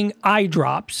doing eye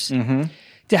drops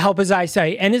to help his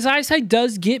eyesight. And his eyesight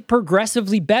does get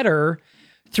progressively better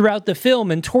throughout the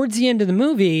film. And towards the end of the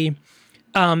movie,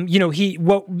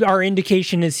 what our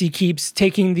indication is he keeps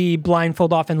taking the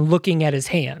blindfold off and looking at his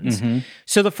hands.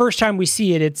 So the first time we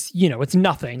see it, it's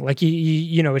nothing. Like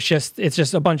it's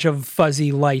just a bunch of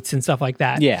fuzzy lights and stuff like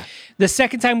that. Yeah. The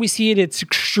second time we see it, it's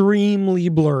extremely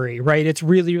blurry, right? It's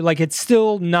really like it's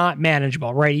still not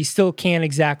manageable, right? He still can't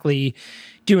exactly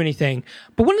do anything.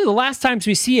 But one of the last times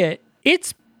we see it,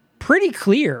 it's pretty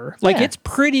clear. It's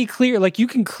pretty clear. Like, you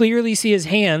can clearly see his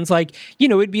hands. Like,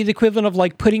 it'd be the equivalent of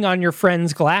like putting on your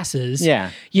friend's glasses.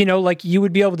 Yeah. Like you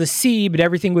would be able to see, but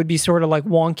everything would be sort of like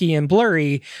wonky and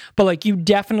blurry. But like you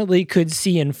definitely could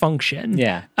see and function.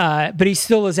 Yeah. But he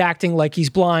still is acting like he's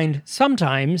blind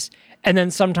sometimes, and then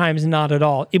sometimes not at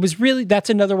all. It was really, that's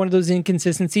another one of those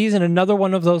inconsistencies, and another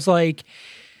one of those like,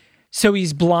 so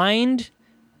he's blind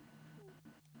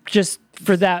just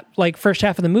for that like first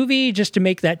half of the movie, just to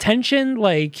make that tension,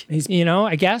 like he's,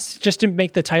 I guess just to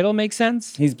make the title make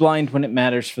sense. He's blind when it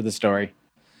matters for the story.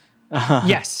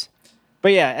 Yes.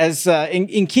 But yeah, as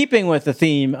in keeping with the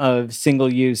theme of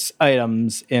single-use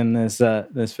items in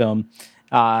this film,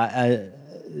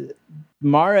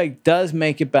 Mara does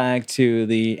make it back to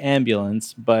the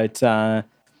ambulance, but I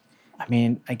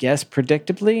mean, I guess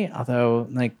predictably, although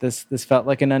like this felt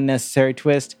like an unnecessary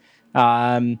twist.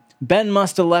 Ben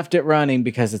must have left it running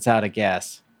because it's out of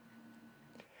gas.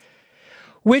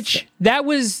 Which that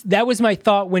was my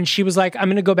thought when she was like, I'm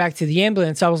going to go back to the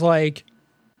ambulance. I was like,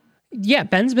 yeah,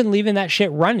 Ben's been leaving that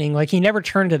shit running. Like, he never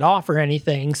turned it off or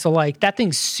anything. So like that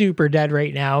thing's super dead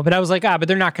right now. But I was like, but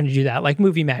they're not going to do that. Like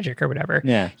movie magic or whatever.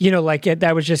 Yeah.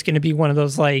 That was just going to be one of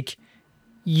those like,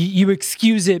 you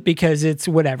excuse it because it's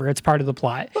whatever. It's part of the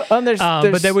plot.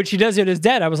 But then when she does it as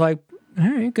dead, I was like, all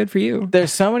right, good for you.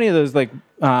 There's so many of those like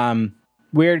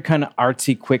weird kind of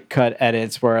artsy quick cut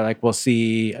edits where like we'll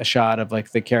see a shot of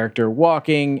like the character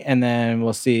walking, and then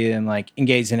we'll see them like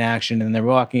engaged in action, and they're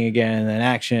walking again, and then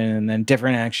action, and then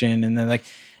different action, and then like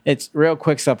it's real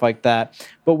quick stuff like that.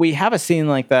 But we have a scene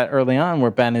like that early on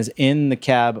where Ben is in the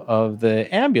cab of the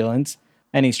ambulance,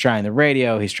 and he's trying the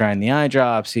radio, he's trying the eye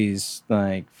drops, he's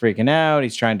like freaking out,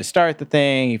 he's trying to start the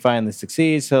thing, he finally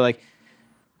succeeds. So like,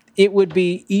 it would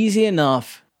be easy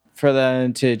enough for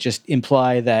them to just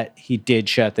imply that he did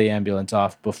shut the ambulance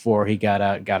off before he got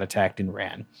out, got attacked, and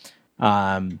ran.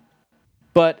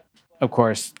 But of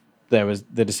course, there was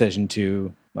the decision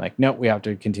to like, nope, we have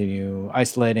to continue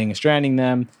isolating and stranding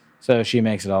them. So she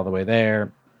makes it all the way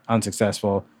there,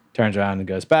 unsuccessful, turns around and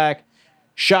goes back.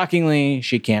 Shockingly,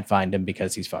 she can't find him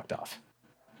because he's fucked off.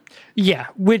 Yeah,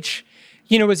 which,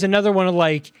 is another one of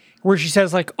like, where she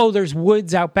says like, oh, there's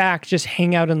woods out back, just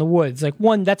hang out in the woods. Like,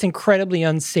 one, that's incredibly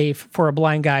unsafe for a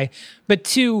blind guy. But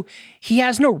two, he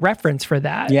has no reference for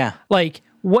that. Yeah. Like,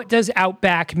 what does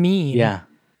outback mean? Yeah.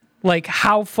 Like,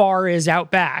 how far is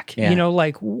out back? Yeah.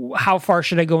 Like, how far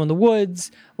should I go in the woods?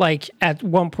 Like, at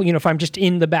one point, if I'm just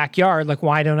in the backyard, like,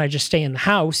 why don't I just stay in the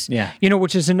house? Yeah.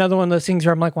 Which is another one of those things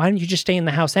where I'm like, why don't you just stay in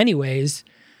the house anyways?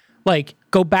 Like,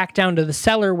 go back down to the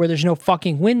cellar where there's no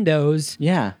fucking windows.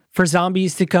 Yeah. For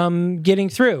zombies to come getting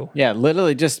through. Yeah,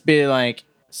 literally just be like,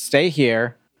 stay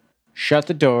here, shut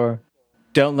the door,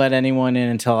 don't let anyone in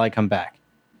until I come back.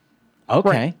 Okay,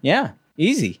 Right. Yeah,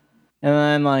 easy. And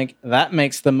then, like, that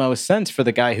makes the most sense for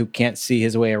the guy who can't see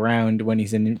his way around when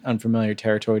he's in unfamiliar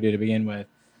territory to begin with.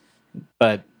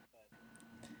 But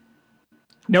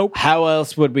nope. How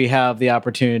else would we have the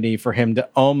opportunity for him to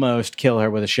almost kill her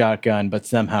with a shotgun, but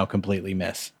somehow completely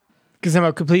miss? Because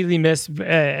somehow completely miss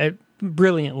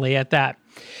brilliantly at that.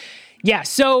 Yeah,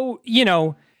 so,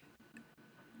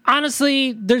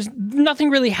 honestly, there's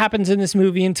nothing really happens in this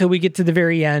movie until we get to the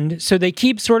very end. So they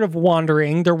keep sort of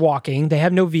wandering. They're walking. They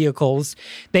have no vehicles.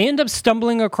 They end up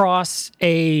stumbling across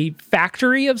a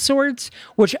factory of sorts,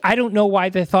 which I don't know why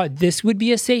they thought this would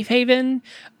be a safe haven.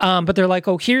 But they're like,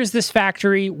 oh, here's this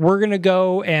factory. We're going to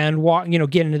go and walk,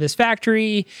 get into this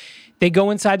factory. They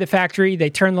go inside the factory, they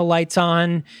turn the lights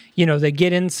on, they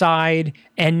get inside,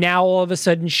 and now all of a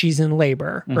sudden she's in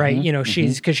labor, right?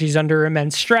 Because she's under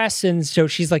immense stress, and so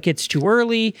she's like, it's too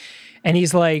early. And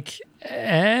he's like,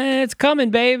 it's coming,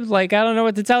 babe. Like, I don't know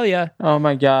what to tell you. Oh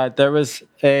my God. There was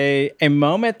a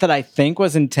moment that I think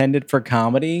was intended for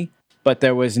comedy, but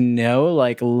there was no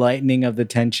like lightening of the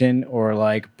tension or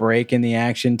like break in the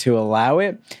action to allow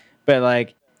it. But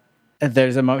like,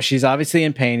 there's she's obviously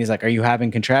in pain. He's like, are you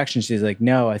having contractions? She's like,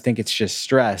 no, I think it's just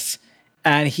stress.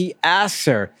 And he asks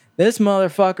her, this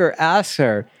motherfucker asks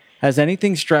her, has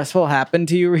anything stressful happened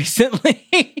to you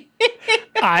recently?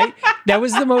 That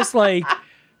was the most like,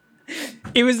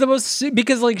 it was the most,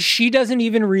 because like she doesn't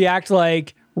even react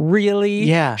like, really?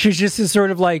 Yeah. She's just this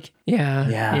sort of like,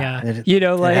 yeah.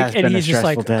 And he's just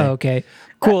like, oh, okay,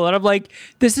 cool. And I'm like,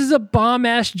 this is a bomb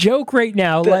ass joke right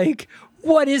now. Like,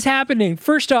 what is happening?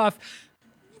 First off,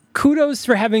 kudos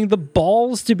for having the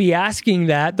balls to be asking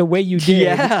that the way you did.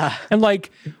 Yeah. And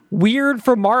like, weird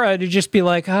for Mara to just be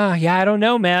like, yeah, I don't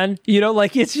know, man.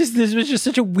 Like, it's just, this was just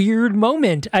such a weird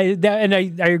moment. I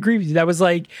agree with you. That was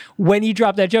like, when he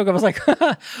dropped that joke, I was like,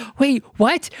 wait,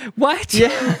 what?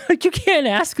 Yeah. Like, you can't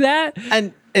ask that.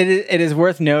 And it is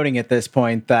worth noting at this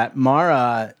point that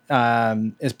Mara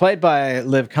is played by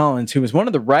Liv Collins, who was one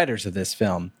of the writers of this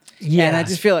film. Yeah. And I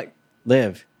just feel like,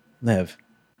 Liv,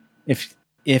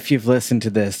 if you've listened to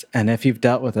this and if you've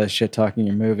dealt with us shit talking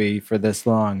your movie for this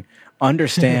long,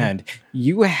 understand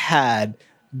you had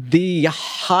the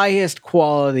highest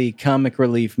quality comic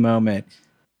relief moment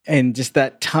and just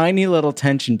that tiny little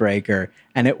tension breaker,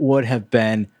 and it would have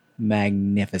been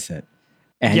magnificent.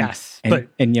 And, yes,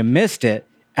 and you missed it,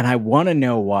 and I want to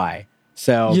know why.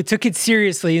 So you took it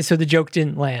seriously, and so the joke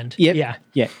didn't land. Yeah.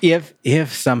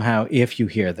 If somehow you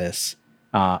hear this.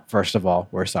 First of all,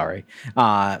 we're sorry.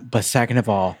 But second of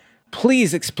all,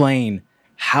 please explain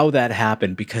how that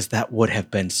happened, because that would have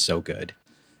been so good.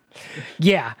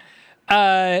 Yeah.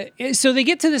 So they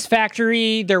get to this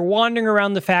factory. They're wandering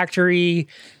around the factory.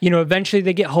 Eventually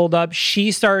they get holed up.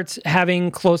 She starts having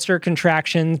closer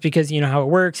contractions because how it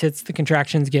works. It's the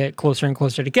contractions get closer and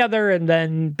closer together, and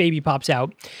then baby pops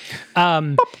out.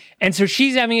 And so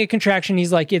she's having a contraction.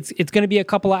 He's like, it's going to be a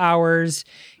couple of hours.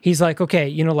 He's like, okay,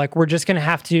 like, we're just going to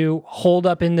have to hold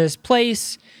up in this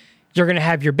place. You're going to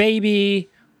have your baby.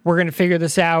 We're going to figure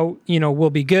this out. We'll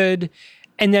be good.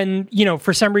 And then,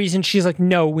 for some reason, she's like,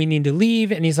 no, we need to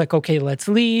leave. And he's like, okay, let's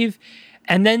leave.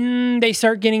 And then they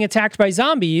start getting attacked by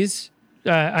zombies.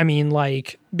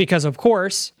 Because of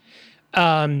course.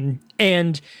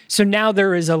 And so now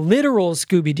there is a literal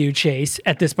Scooby-Doo chase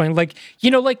at this point. Like,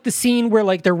 like the scene where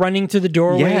like they're running through the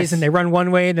doorways. Yes. And they run one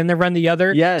way and then they run the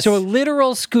other. Yes. So a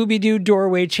literal Scooby-Doo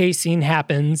doorway chase scene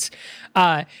happens.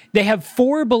 They have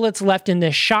 4 bullets left in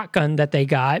this shotgun that they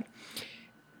got.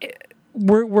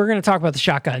 we're going to talk about the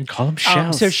shotgun. Call them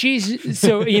shells. And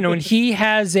he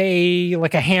has a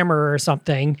hammer or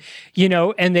something,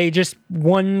 and they just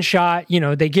one shot,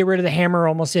 they get rid of the hammer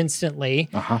almost instantly.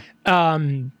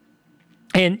 And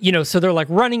so they're like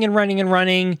running and running and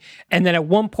running, and then at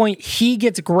one point he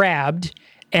gets grabbed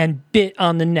and bit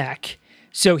on the neck,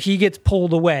 so he gets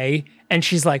pulled away, and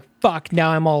she's like, "Fuck!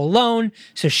 Now I'm all alone."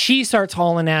 So she starts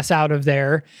hauling ass out of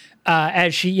there.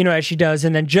 As she does.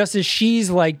 And then just as she's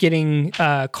like getting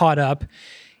caught up,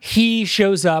 he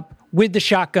shows up with the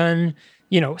shotgun,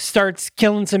 starts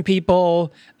killing some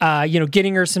people,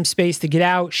 getting her some space to get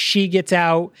out. She gets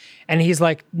out and he's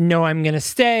like, no, I'm going to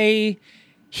stay.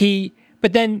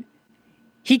 But then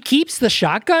he keeps the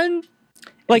shotgun.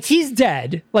 Like he's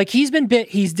dead. Like he's been bit.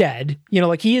 He's dead.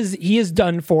 Like he is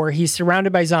done for. He's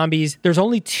surrounded by zombies. There's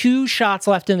only 2 shots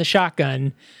left in the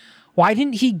shotgun. Why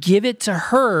didn't he give it to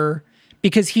her?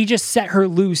 Because he just set her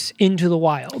loose into the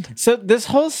wild. So this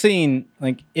whole scene,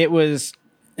 like it was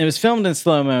filmed in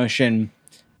slow motion,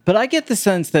 but I get the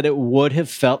sense that it would have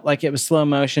felt like it was slow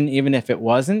motion even if it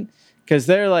wasn't, because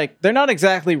they're not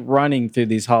exactly running through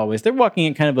these hallways. They're walking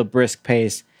at kind of a brisk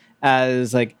pace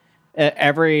as like at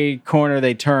every corner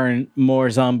they turn, more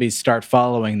zombies start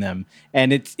following them,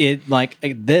 and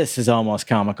this is almost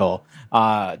comical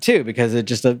too, because it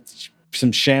just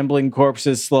some shambling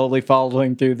corpses slowly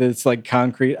following through this like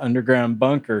concrete underground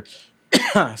bunker.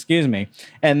 Excuse me.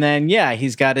 And then,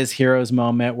 he's got his hero's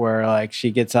moment where like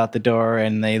she gets out the door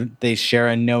and they share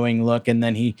a knowing look, and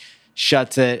then he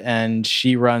shuts it and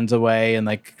she runs away and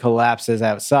like collapses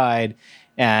outside,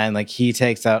 and like he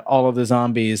takes out all of the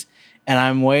zombies. And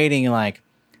I'm waiting like,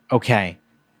 okay,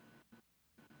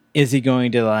 is he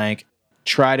going to like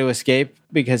try to escape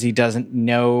because he doesn't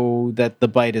know that the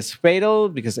bite is fatal?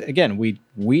 Because again,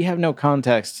 we have no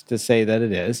context to say that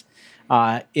it is.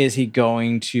 Is he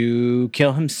going to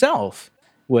kill himself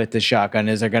with the shotgun?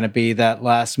 Is there going to be that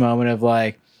last moment of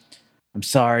like, I'm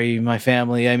sorry, my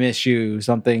family, I miss you,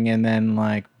 something, and then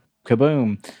like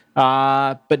kaboom?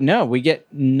 But no, we get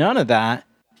none of that.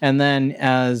 And then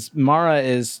as Mara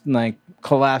is like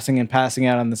collapsing and passing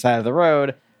out on the side of the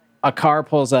road, a car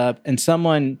pulls up and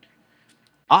someone,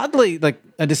 oddly, like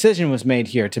a decision was made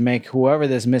here to make whoever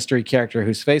this mystery character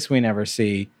whose face we never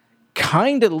see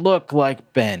kind of look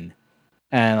like Ben,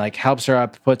 and like helps her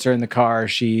up, puts her in the car.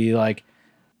 She like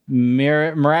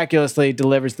miraculously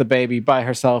delivers the baby by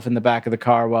herself in the back of the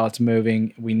car while it's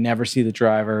moving. We never see the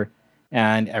driver,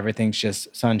 and everything's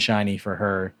just sunshiny for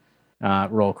her.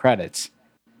 Roll credits.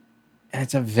 And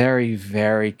it's a very,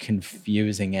 very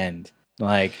confusing end.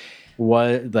 Like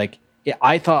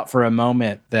I thought for a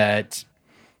moment that,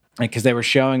 because they were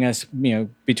showing us,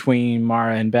 between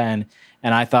Mara and Ben,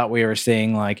 and I thought we were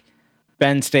seeing like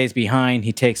Ben stays behind,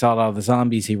 he takes out all the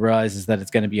zombies, he realizes that it's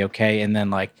going to be okay, and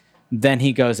then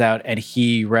he goes out and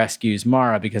he rescues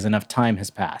Mara because enough time has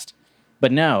passed.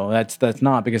 But no, that's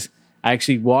not, because I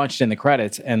actually watched in the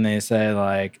credits and they say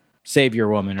like Savior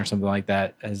Woman or something like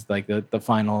that as like the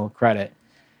final credit.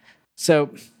 So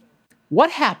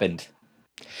what happened?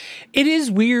 It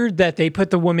is weird that they put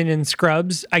the woman in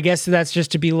scrubs. I guess that's just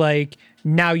to be like,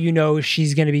 now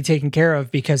she's going to be taken care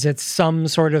of because it's some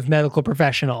sort of medical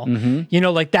professional. Mm-hmm.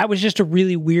 Like that was just a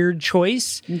really weird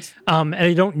choice. And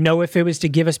I don't know if it was to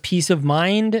give us peace of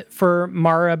mind for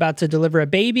Mara about to deliver a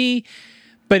baby.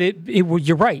 But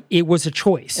you're right. It was a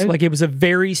choice. Like it was a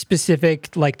very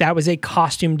specific, like that was a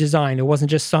costume design. It wasn't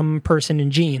just some person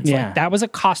in jeans. Yeah. Like that was a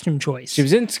costume choice. She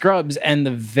was in scrubs, and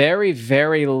the very,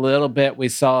 very little bit we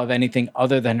saw of anything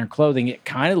other than her clothing, it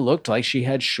kind of looked like she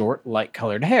had short,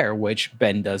 light-colored hair, which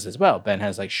Ben does as well. Ben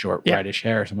has like short, reddish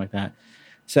hair or something like that.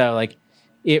 So like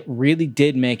it really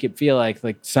did make it feel like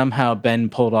somehow Ben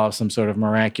pulled off some sort of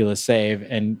miraculous save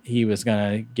and he was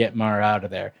going to get Mara out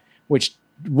of there, which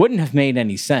wouldn't have made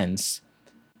any sense,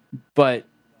 but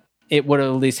it would have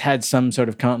at least had some sort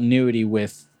of continuity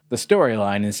with the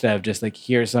storyline instead of just like,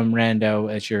 here's some rando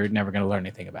that you're never going to learn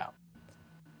anything about.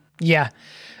 Yeah.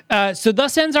 So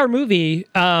thus ends our movie.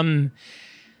 So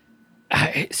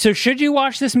should you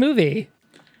watch this movie?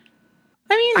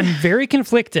 I mean, I'm very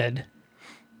conflicted.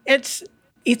 It's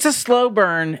a slow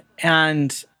burn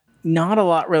and not a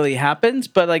lot really happens,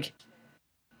 but like,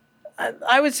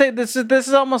 I would say this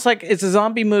is almost like it's a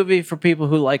zombie movie for people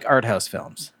who like art house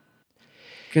films,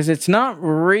 because it's not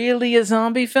really a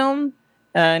zombie film,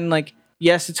 and like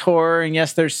yes, it's horror and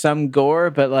yes, there's some gore,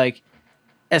 but like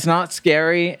it's not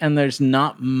scary and there's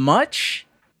not much.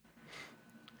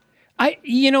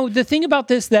 The thing about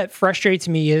this that frustrates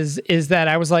me is that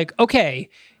I was like, okay,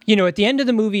 at the end of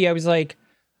the movie, I was like,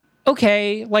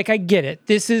 okay, like I get it.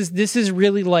 This is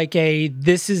really like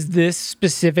this is this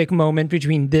specific moment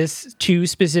between this two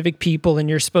specific people, and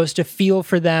you're supposed to feel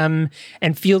for them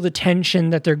and feel the tension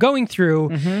that they're going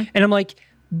through. And I'm like,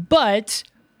 but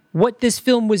what this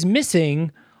film was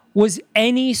missing was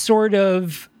any sort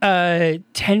of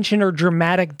tension or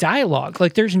dramatic dialogue.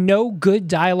 Like, there's no good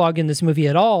dialogue in this movie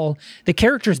at all. The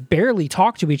characters barely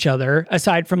talk to each other,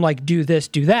 aside from like, do this,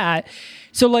 do that.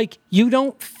 So like, you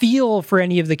don't feel for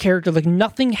any of the character. Like,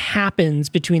 nothing happens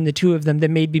between the two of them that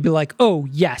made me be like, oh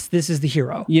yes, this is the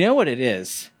hero. You know what it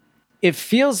is? It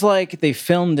feels like they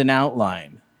filmed an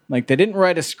outline. Like, they didn't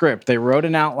write a script. They wrote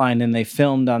an outline and they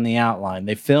filmed on the outline.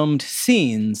 They filmed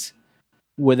scenes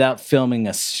without filming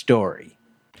a story.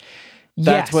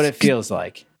 That's what it feels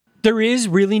like. There is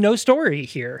really no story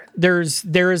here. There's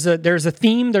a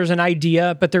theme, there's an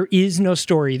idea, but there is no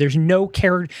story. There's no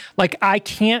character. Like, I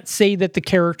can't say that the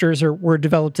characters were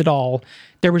developed at all.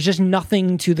 There was just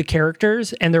nothing to the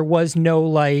characters, and there was no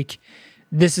like,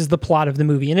 this is the plot of the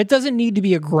movie. And it doesn't need to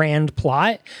be a grand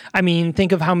plot. I mean,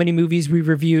 think of how many movies we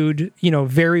reviewed,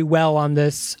 very well on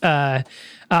this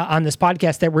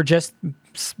podcast that were just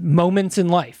moments in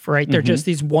life, right? They're just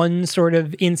these one sort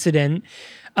of incident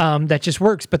that just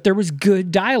works. But there was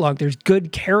good dialogue. There's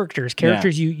good characters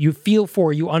you feel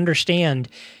for, you understand.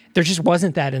 There just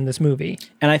wasn't that in this movie.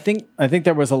 And I think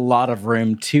there was a lot of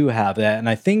room to have that. And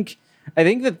I think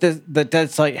that the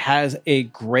Deadsight has a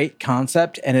great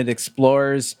concept, and it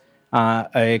explores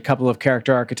a couple of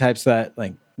character archetypes that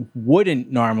like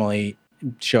wouldn't normally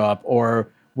show up, or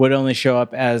would only show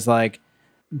up as like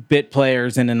bit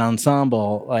players in an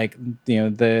ensemble, like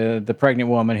the pregnant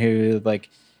woman who like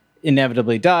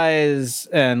inevitably dies,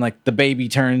 and like the baby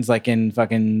turns, like in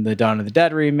fucking the Dawn of the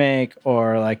Dead remake,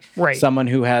 or like someone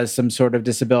who has some sort of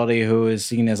disability who is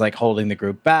seen as like holding the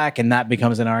group back, and that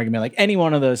becomes an argument. Like, any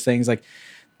one of those things, like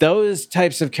those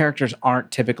types of characters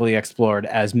aren't typically explored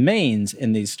as mains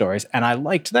in these stories, and I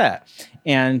liked that.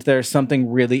 And there's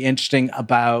something really interesting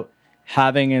about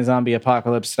having a zombie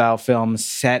apocalypse style film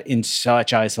set in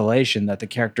such isolation that the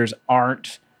characters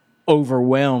aren't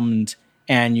overwhelmed,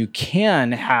 and you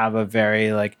can have a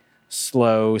very like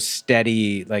slow,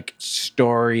 steady, like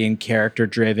story and character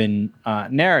driven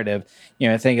narrative.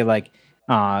 Think of like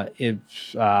if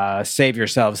Save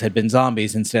Yourselves had been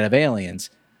zombies instead of aliens.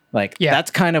 Like,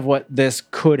 that's kind of what this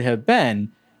could have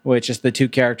been, with just the two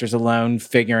characters alone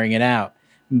figuring it out.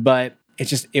 But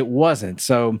it wasn't.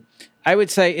 So I would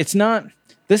say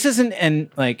this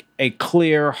isn't like a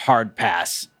clear hard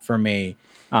pass for me.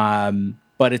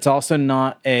 But it's also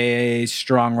not a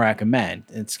strong recommend.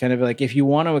 It's kind of like, if you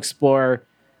want to explore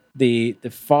the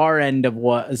far end of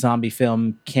what a zombie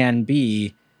film can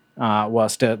be,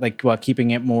 while keeping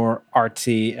it more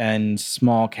artsy and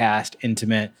small cast,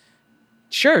 intimate,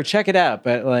 sure, check it out.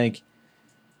 But like,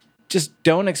 just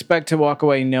don't expect to walk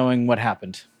away knowing what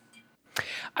happened.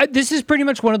 This is pretty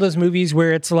much one of those movies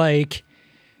where it's like,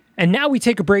 and now we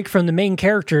take a break from the main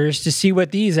characters to see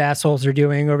what these assholes are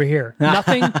doing over here.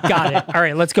 Nothing? Got it. All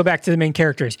right, let's go back to the main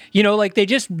characters. Like,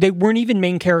 they weren't even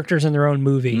main characters in their own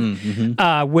movie,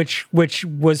 which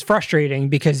was frustrating,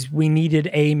 because we needed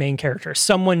a main character.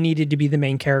 Someone needed to be the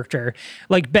main character.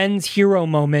 Like, Ben's hero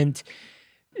moment,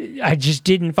 I just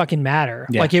didn't fucking matter.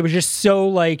 Yeah. Like, it was just so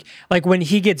like when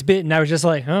he gets bitten, I was just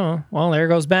like, oh, well, there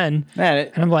goes Ben.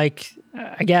 And I'm like,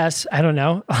 I guess, I don't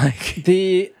know. Like,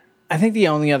 I think the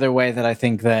only other way that I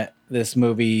think that this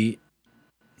movie,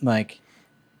 like,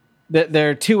 there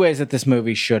are two ways that this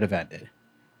movie should have ended.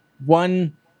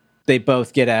 One, they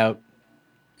both get out,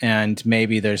 and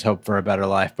maybe there's hope for a better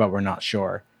life, but we're not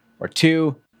sure. Or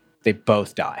two, they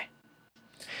both die.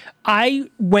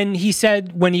 When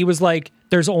he was like,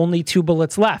 there's only 2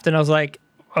 bullets left, and I was like,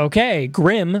 okay,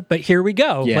 grim, but here we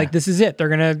go. Yeah. Like, this is it. They're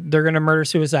gonna murder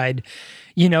suicide.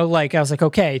 Like, I was like,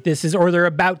 okay, or they're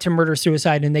about to murder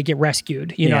suicide and they get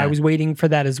rescued. I was waiting for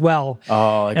that as well.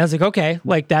 Oh, and I was like, okay,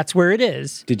 like, that's where it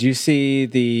is. Did you see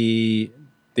the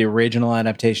original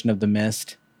adaptation of The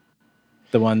Mist?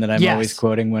 The one that I'm always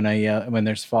quoting when when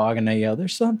there's fog and I yell,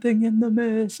 "There's something in the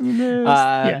mist."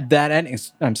 That ending.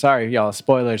 I'm sorry, y'all.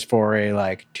 Spoilers for a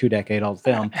like 2-decade-old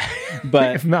film,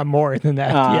 but if not more than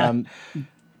that.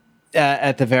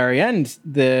 At the very end,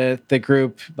 the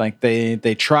group, like,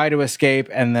 they try to escape,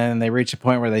 and then they reach a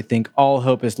point where they think all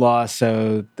hope is lost.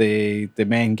 So the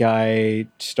main guy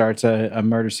starts a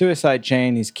murder-suicide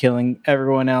chain. He's killing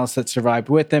everyone else that survived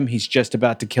with him. He's just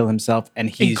about to kill himself, and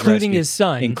he's including his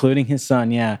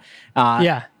son. Yeah.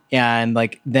 And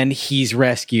like, then he's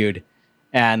rescued,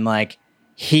 and like,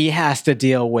 he has to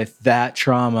deal with that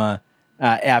trauma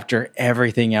after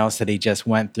everything else that he just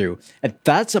went through. And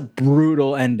that's a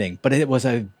brutal ending, but it was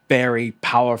a very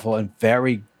powerful and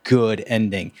very good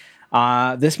ending.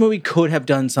 This movie could have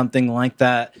done something like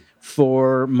that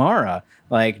for Mara,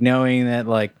 like knowing that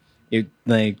like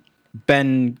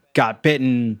Ben got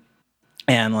bitten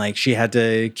and like she had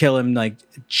to kill him like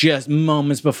just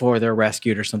moments before they're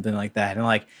rescued or something like that, and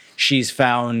like she's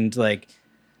found like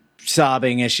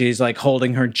sobbing as she's like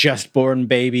holding her just born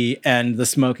baby and the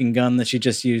smoking gun that she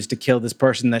just used to kill this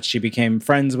person that she became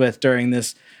friends with during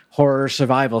this horror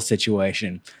survival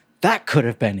situation. That could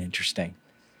have been interesting.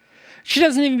 She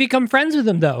doesn't even become friends with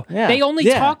him, though. Yeah. They only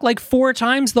talk like 4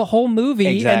 times the whole movie,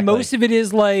 Exactly. and most of it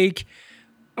is like,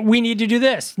 we need to do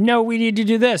this. No, we need to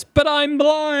do this. But I'm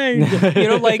blind.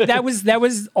 Like that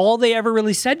was all they ever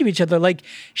really said to each other. Like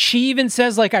she even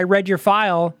says, like, I read your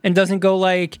file, and doesn't go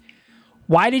like,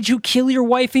 why did you kill your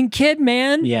wife and kid,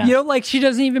 man? Yeah. Like she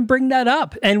doesn't even bring that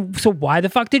up. And so why the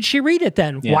fuck did she read it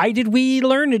then? Yeah. Why did we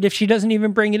learn it if she doesn't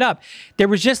even bring it up? There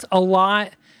was just a lot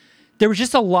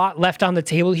left on the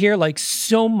table here, like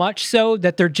so much so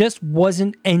that there just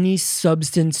wasn't any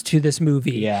substance to this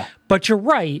movie. Yeah. But you're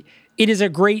right. It is a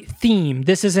great theme.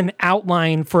 This is an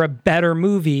outline for a better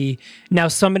movie. Now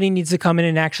somebody needs to come in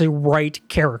and actually write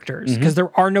characters, because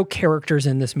there are no characters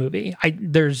in this movie.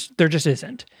 There just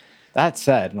isn't. That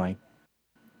said, like,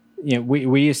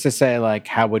 we used to say like,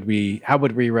 how would we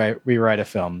rewrite a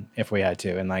film if we had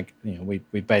to, and like, we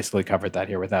basically covered that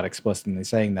here without explicitly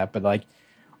saying that. But like,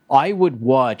 I would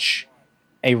watch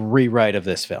a rewrite of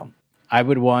this film. I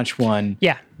would watch one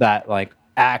that like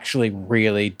actually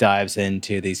really dives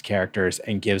into these characters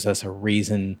and gives us a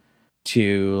reason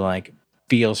to like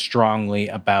feel strongly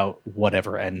about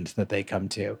whatever end that they come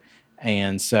to.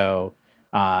 And so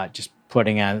just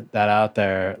putting that out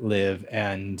there, Liv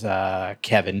and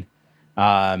Kevin,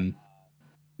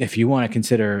 if you want to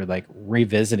consider like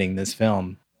revisiting this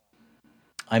film,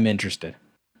 I'm interested.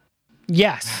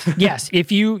 Yes.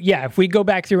 If we go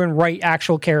back through and write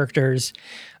actual characters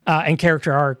and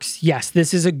character arcs, yes,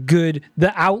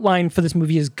 the outline for this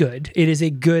movie is good. It is a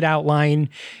good outline,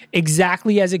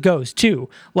 exactly as it goes too.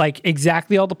 Like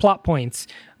exactly all the plot points.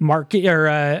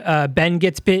 Ben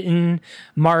gets bitten.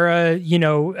 Mara,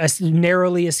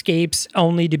 narrowly escapes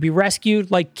only to be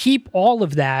rescued. Like keep all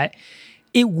of that.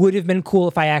 It would have been cool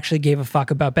if I actually gave a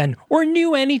fuck about Ben or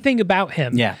knew anything about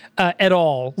him at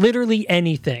all. Literally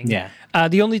anything. Yeah.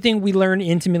 The only thing we learn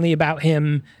intimately about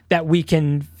him that we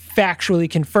can factually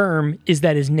confirm is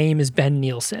that his name is Ben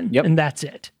Nielsen. Yep. And that's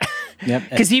it. Yep.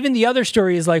 Because even the other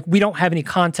story is like, we don't have any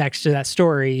context to that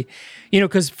story,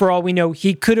 because for all we know,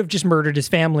 he could have just murdered his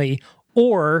family,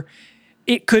 or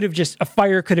it could have a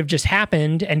fire could have just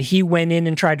happened and he went in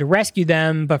and tried to rescue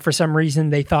them, but for some reason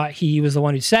they thought he was the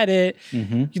one who said it.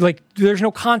 Like there's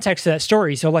no context to that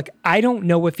story. So like, I don't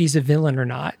know if he's a villain or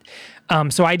not.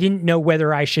 So I didn't know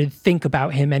whether I should think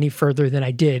about him any further than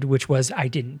I did, which was I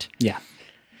didn't. Yeah.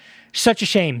 Such a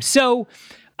shame. So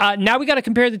now we got to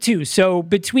compare the two. So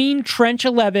between Trench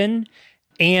 11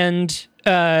 and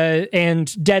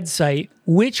Deadsight,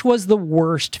 which was the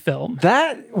worst film?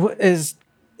 That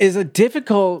is a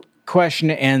difficult question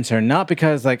to answer, not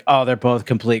because like, oh, they're both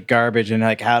complete garbage and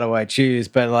like, how do I choose?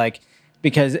 But like,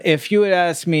 because if you had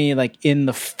asked me like in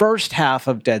the first half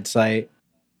of Deadsight,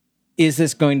 is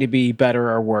this going to be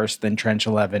better or worse than Trench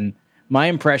 11? My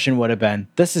impression would have been,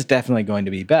 this is definitely going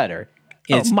to be better.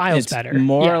 It's miles better.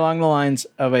 More along the lines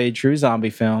of a true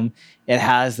zombie film. It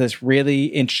has this really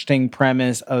interesting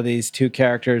premise of these two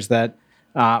characters that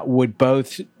would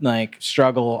both like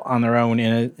struggle on their own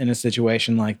in a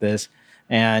situation like this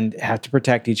and have to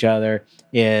protect each other.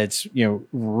 It's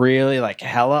really like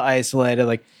hella isolated.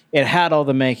 Like it had all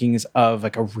the makings of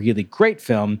like a really great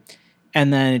film,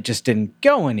 and then it just didn't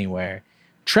go anywhere.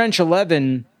 Trench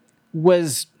 11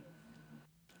 was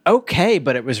okay,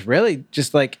 but it was really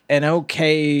just like an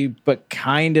okay but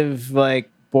kind of like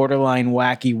borderline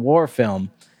wacky war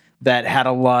film that had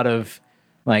a lot of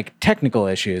like technical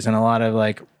issues and a lot of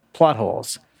like plot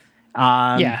holes.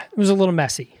 It was a little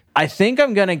messy. I think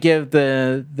I'm gonna give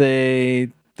the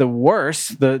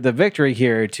victory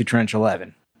here to Trench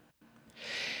 11.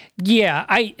 Yeah,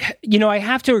 I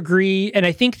have to agree, and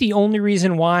I think the only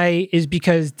reason why is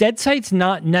because Deadsight's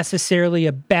not necessarily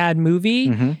a bad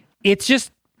movie. It's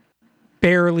just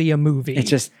barely a movie.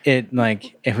 It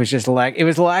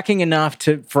was lacking enough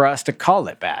for us to call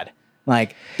it bad.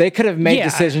 Like they could have made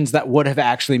decisions that would have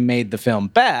actually made the film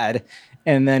bad,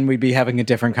 and then we'd be having a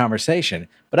different conversation.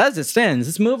 But as it stands,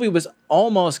 this movie was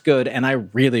almost good, and I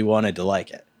really wanted to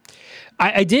like it.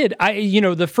 I did.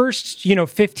 The first,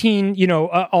 15,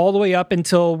 all the way up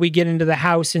until we get into the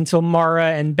house, until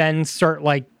Mara and Ben start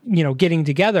like, getting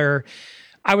together.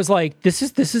 I was like, this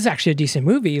is actually a decent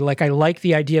movie. Like, I like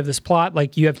the idea of this plot.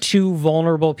 Like, you have two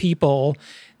vulnerable people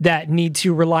that need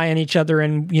to rely on each other,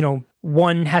 and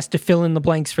one has to fill in the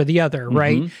blanks for the other,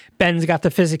 right? Ben's got the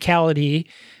physicality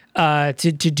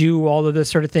to do all of those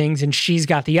sort of things, and she's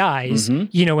got the eyes, and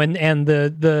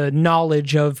the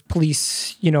knowledge of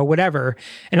police, whatever.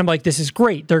 And I'm like, this is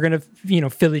great. They're gonna,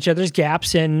 fill each other's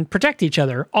gaps and protect each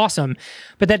other. Awesome.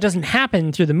 But that doesn't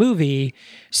happen through the movie.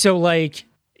 So like,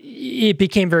 it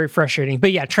became very frustrating.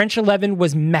 But yeah, Trench 11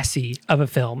 was messy of a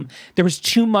film. There was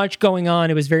too much going on.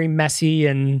 It was very messy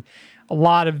and a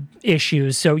lot of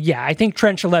issues. So yeah, I think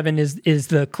Trench 11 is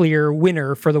the clear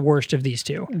winner for the worst of these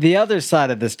two. The other side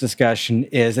of this discussion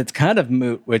is it's kind of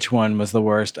moot which one was the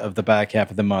worst of the back half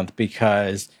of the month,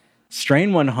 because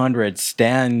Strain 100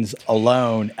 stands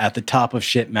alone at the top of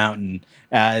Shit Mountain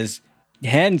as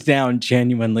hands down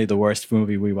genuinely the worst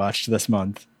movie we watched this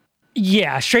month.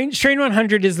 Yeah, Strain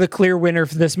 100 is the clear winner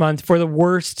for this month for the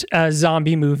worst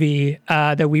zombie movie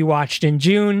that we watched in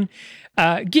June.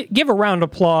 Give a round of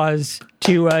applause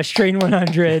to Strain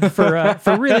 100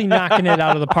 for really knocking it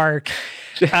out of the park.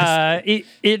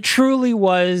 It truly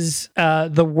was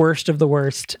the worst of the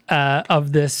worst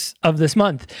of this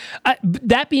month.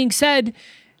 That being said,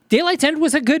 Daylight's End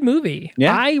was a good movie.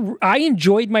 Yeah. I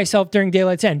enjoyed myself during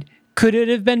Daylight's End. Could it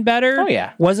have been better? Oh,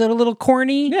 yeah. Was it a little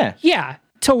corny? Yeah. Yeah.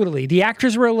 Totally. The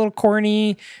actors were a little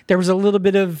corny. There was a little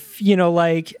bit of,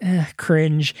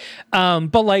 cringe.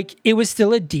 But like, it was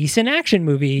still a decent action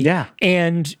movie. Yeah.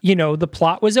 And, the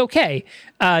plot was okay.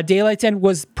 Daylight's End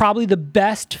was probably the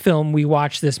best film we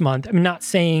watched this month. I'm not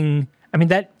saying,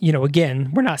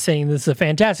 again, we're not saying this is a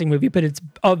fantastic movie, but it's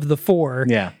of the four.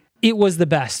 Yeah. It was the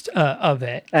best of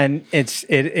it. And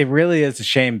it really is a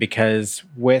shame, because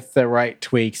with the right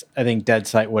tweaks, I think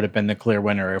Deadsight would have been the clear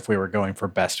winner if we were going for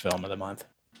best film of the month.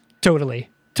 Totally.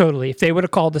 If they would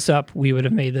have called us up, we would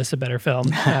have made this a better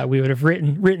film. We would have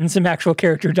written some actual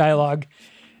character dialogue,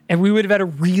 and we would have had a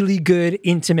really good,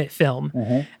 intimate film.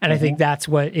 And I think that's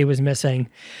what it was missing.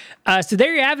 So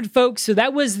there you have it, folks. So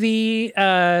that was the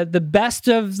best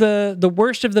of the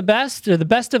worst of the best, or the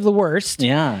best of the worst.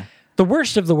 Yeah. The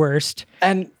worst of the worst,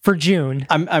 and for June.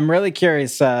 I'm really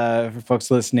curious for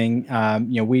folks listening.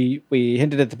 We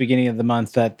hinted at the beginning of the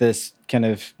month that this kind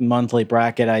of monthly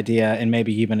bracket idea, and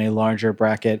maybe even a larger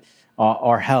bracket,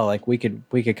 or hell, like we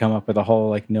could come up with a whole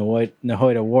like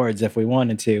Nahoid Awards if we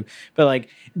wanted to. But like,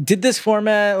 did this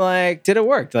format did it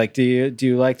work? Like, do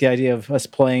you like the idea of us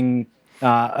playing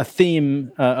a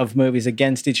theme of movies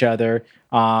against each other,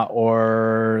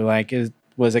 or like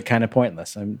was it kind of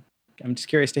pointless? I'm just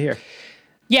curious to hear.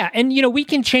 Yeah, and we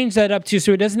can change that up too,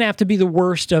 so it doesn't have to be the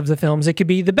worst of the films. It could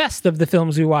be the best of the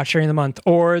films we watch during the month,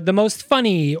 or the most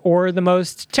funny, or the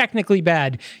most technically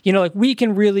bad. We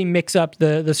can really mix up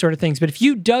the sort of things. But if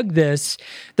you dug this,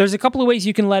 there's a couple of ways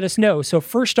you can let us know. So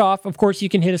first off, of course, you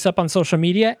can hit us up on social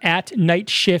media at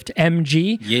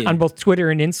NightShiftMG on both Twitter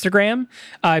and Instagram.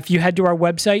 If you head to our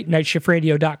website,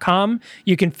 nightshiftradio.com,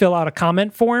 you can fill out a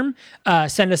comment form,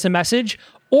 send us a message.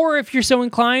 Or if you're so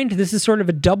inclined, this is sort of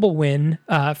a double win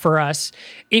for us.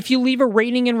 If you leave a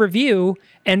rating and review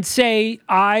and say,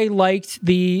 I liked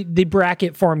the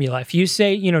bracket formula. If you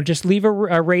say, just leave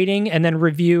a rating and then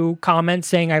review comments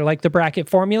saying, I like the bracket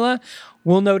formula,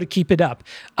 we'll know to keep it up.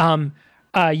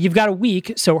 You've got a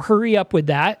week, so hurry up with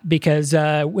that, because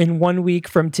in 1 week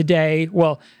from today,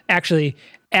 well, actually,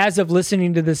 as of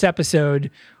listening to this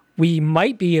episode, we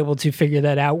might be able to figure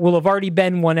that out. We'll have already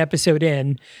been one episode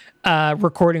in,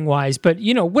 recording wise, but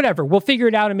whatever, we'll figure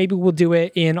it out, and maybe we'll do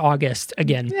it in August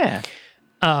again. Yeah.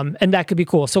 And that could be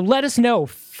cool. So let us know,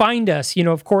 find us,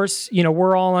 of course,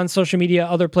 we're all on social media,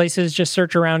 other places, just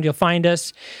search around, you'll find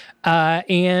us.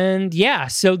 And yeah,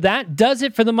 so that does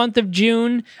it for the month of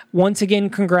June. Once again,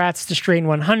 congrats to Strain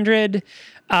 100.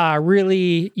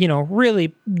 Really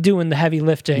doing the heavy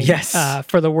lifting. Yes.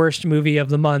 For the worst movie of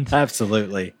the month.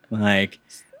 Absolutely. Like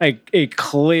a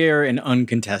clear and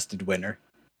uncontested winner.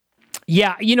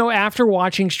 Yeah, after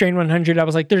watching Strain 100, I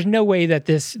was like, there's no way that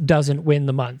this doesn't win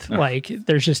the month. Like,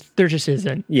 there just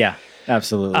isn't. Yeah,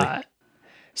 absolutely.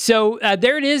 So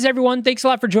there it is, everyone. Thanks a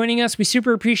lot for joining us. We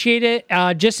super appreciate it.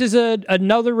 Just as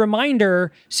another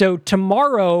reminder, so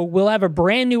tomorrow we'll have a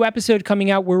brand new episode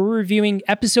coming out where we're reviewing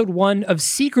episode 1 of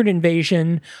Secret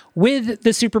Invasion with the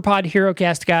Superpod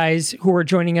HeroCast guys who are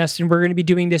joining us, and we're going to be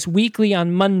doing this weekly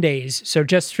on Mondays. So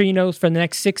just so you know, for the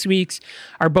next 6 weeks,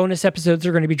 our bonus episodes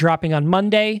are going to be dropping on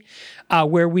Monday,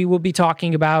 where we will be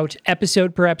talking about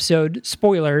episode per episode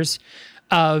spoilers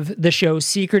of the show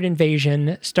Secret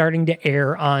Invasion, starting to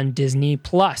air on Disney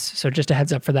Plus. So just a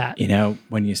heads up for that.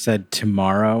 When you said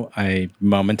tomorrow, I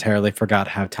momentarily forgot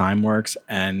how time works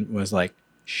and was like,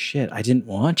 Shit, I didn't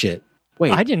watch it.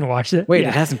 Wait, I didn't watch it. Wait, Yeah.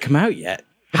 it hasn't come out yet.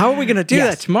 How are we going to do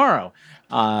Yes. that tomorrow?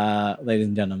 Ladies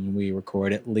and gentlemen, we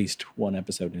record at least one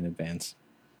episode in advance.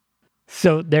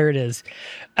 So there it is.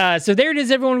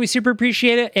 Everyone. We super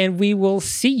appreciate it, and we will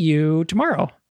see you tomorrow.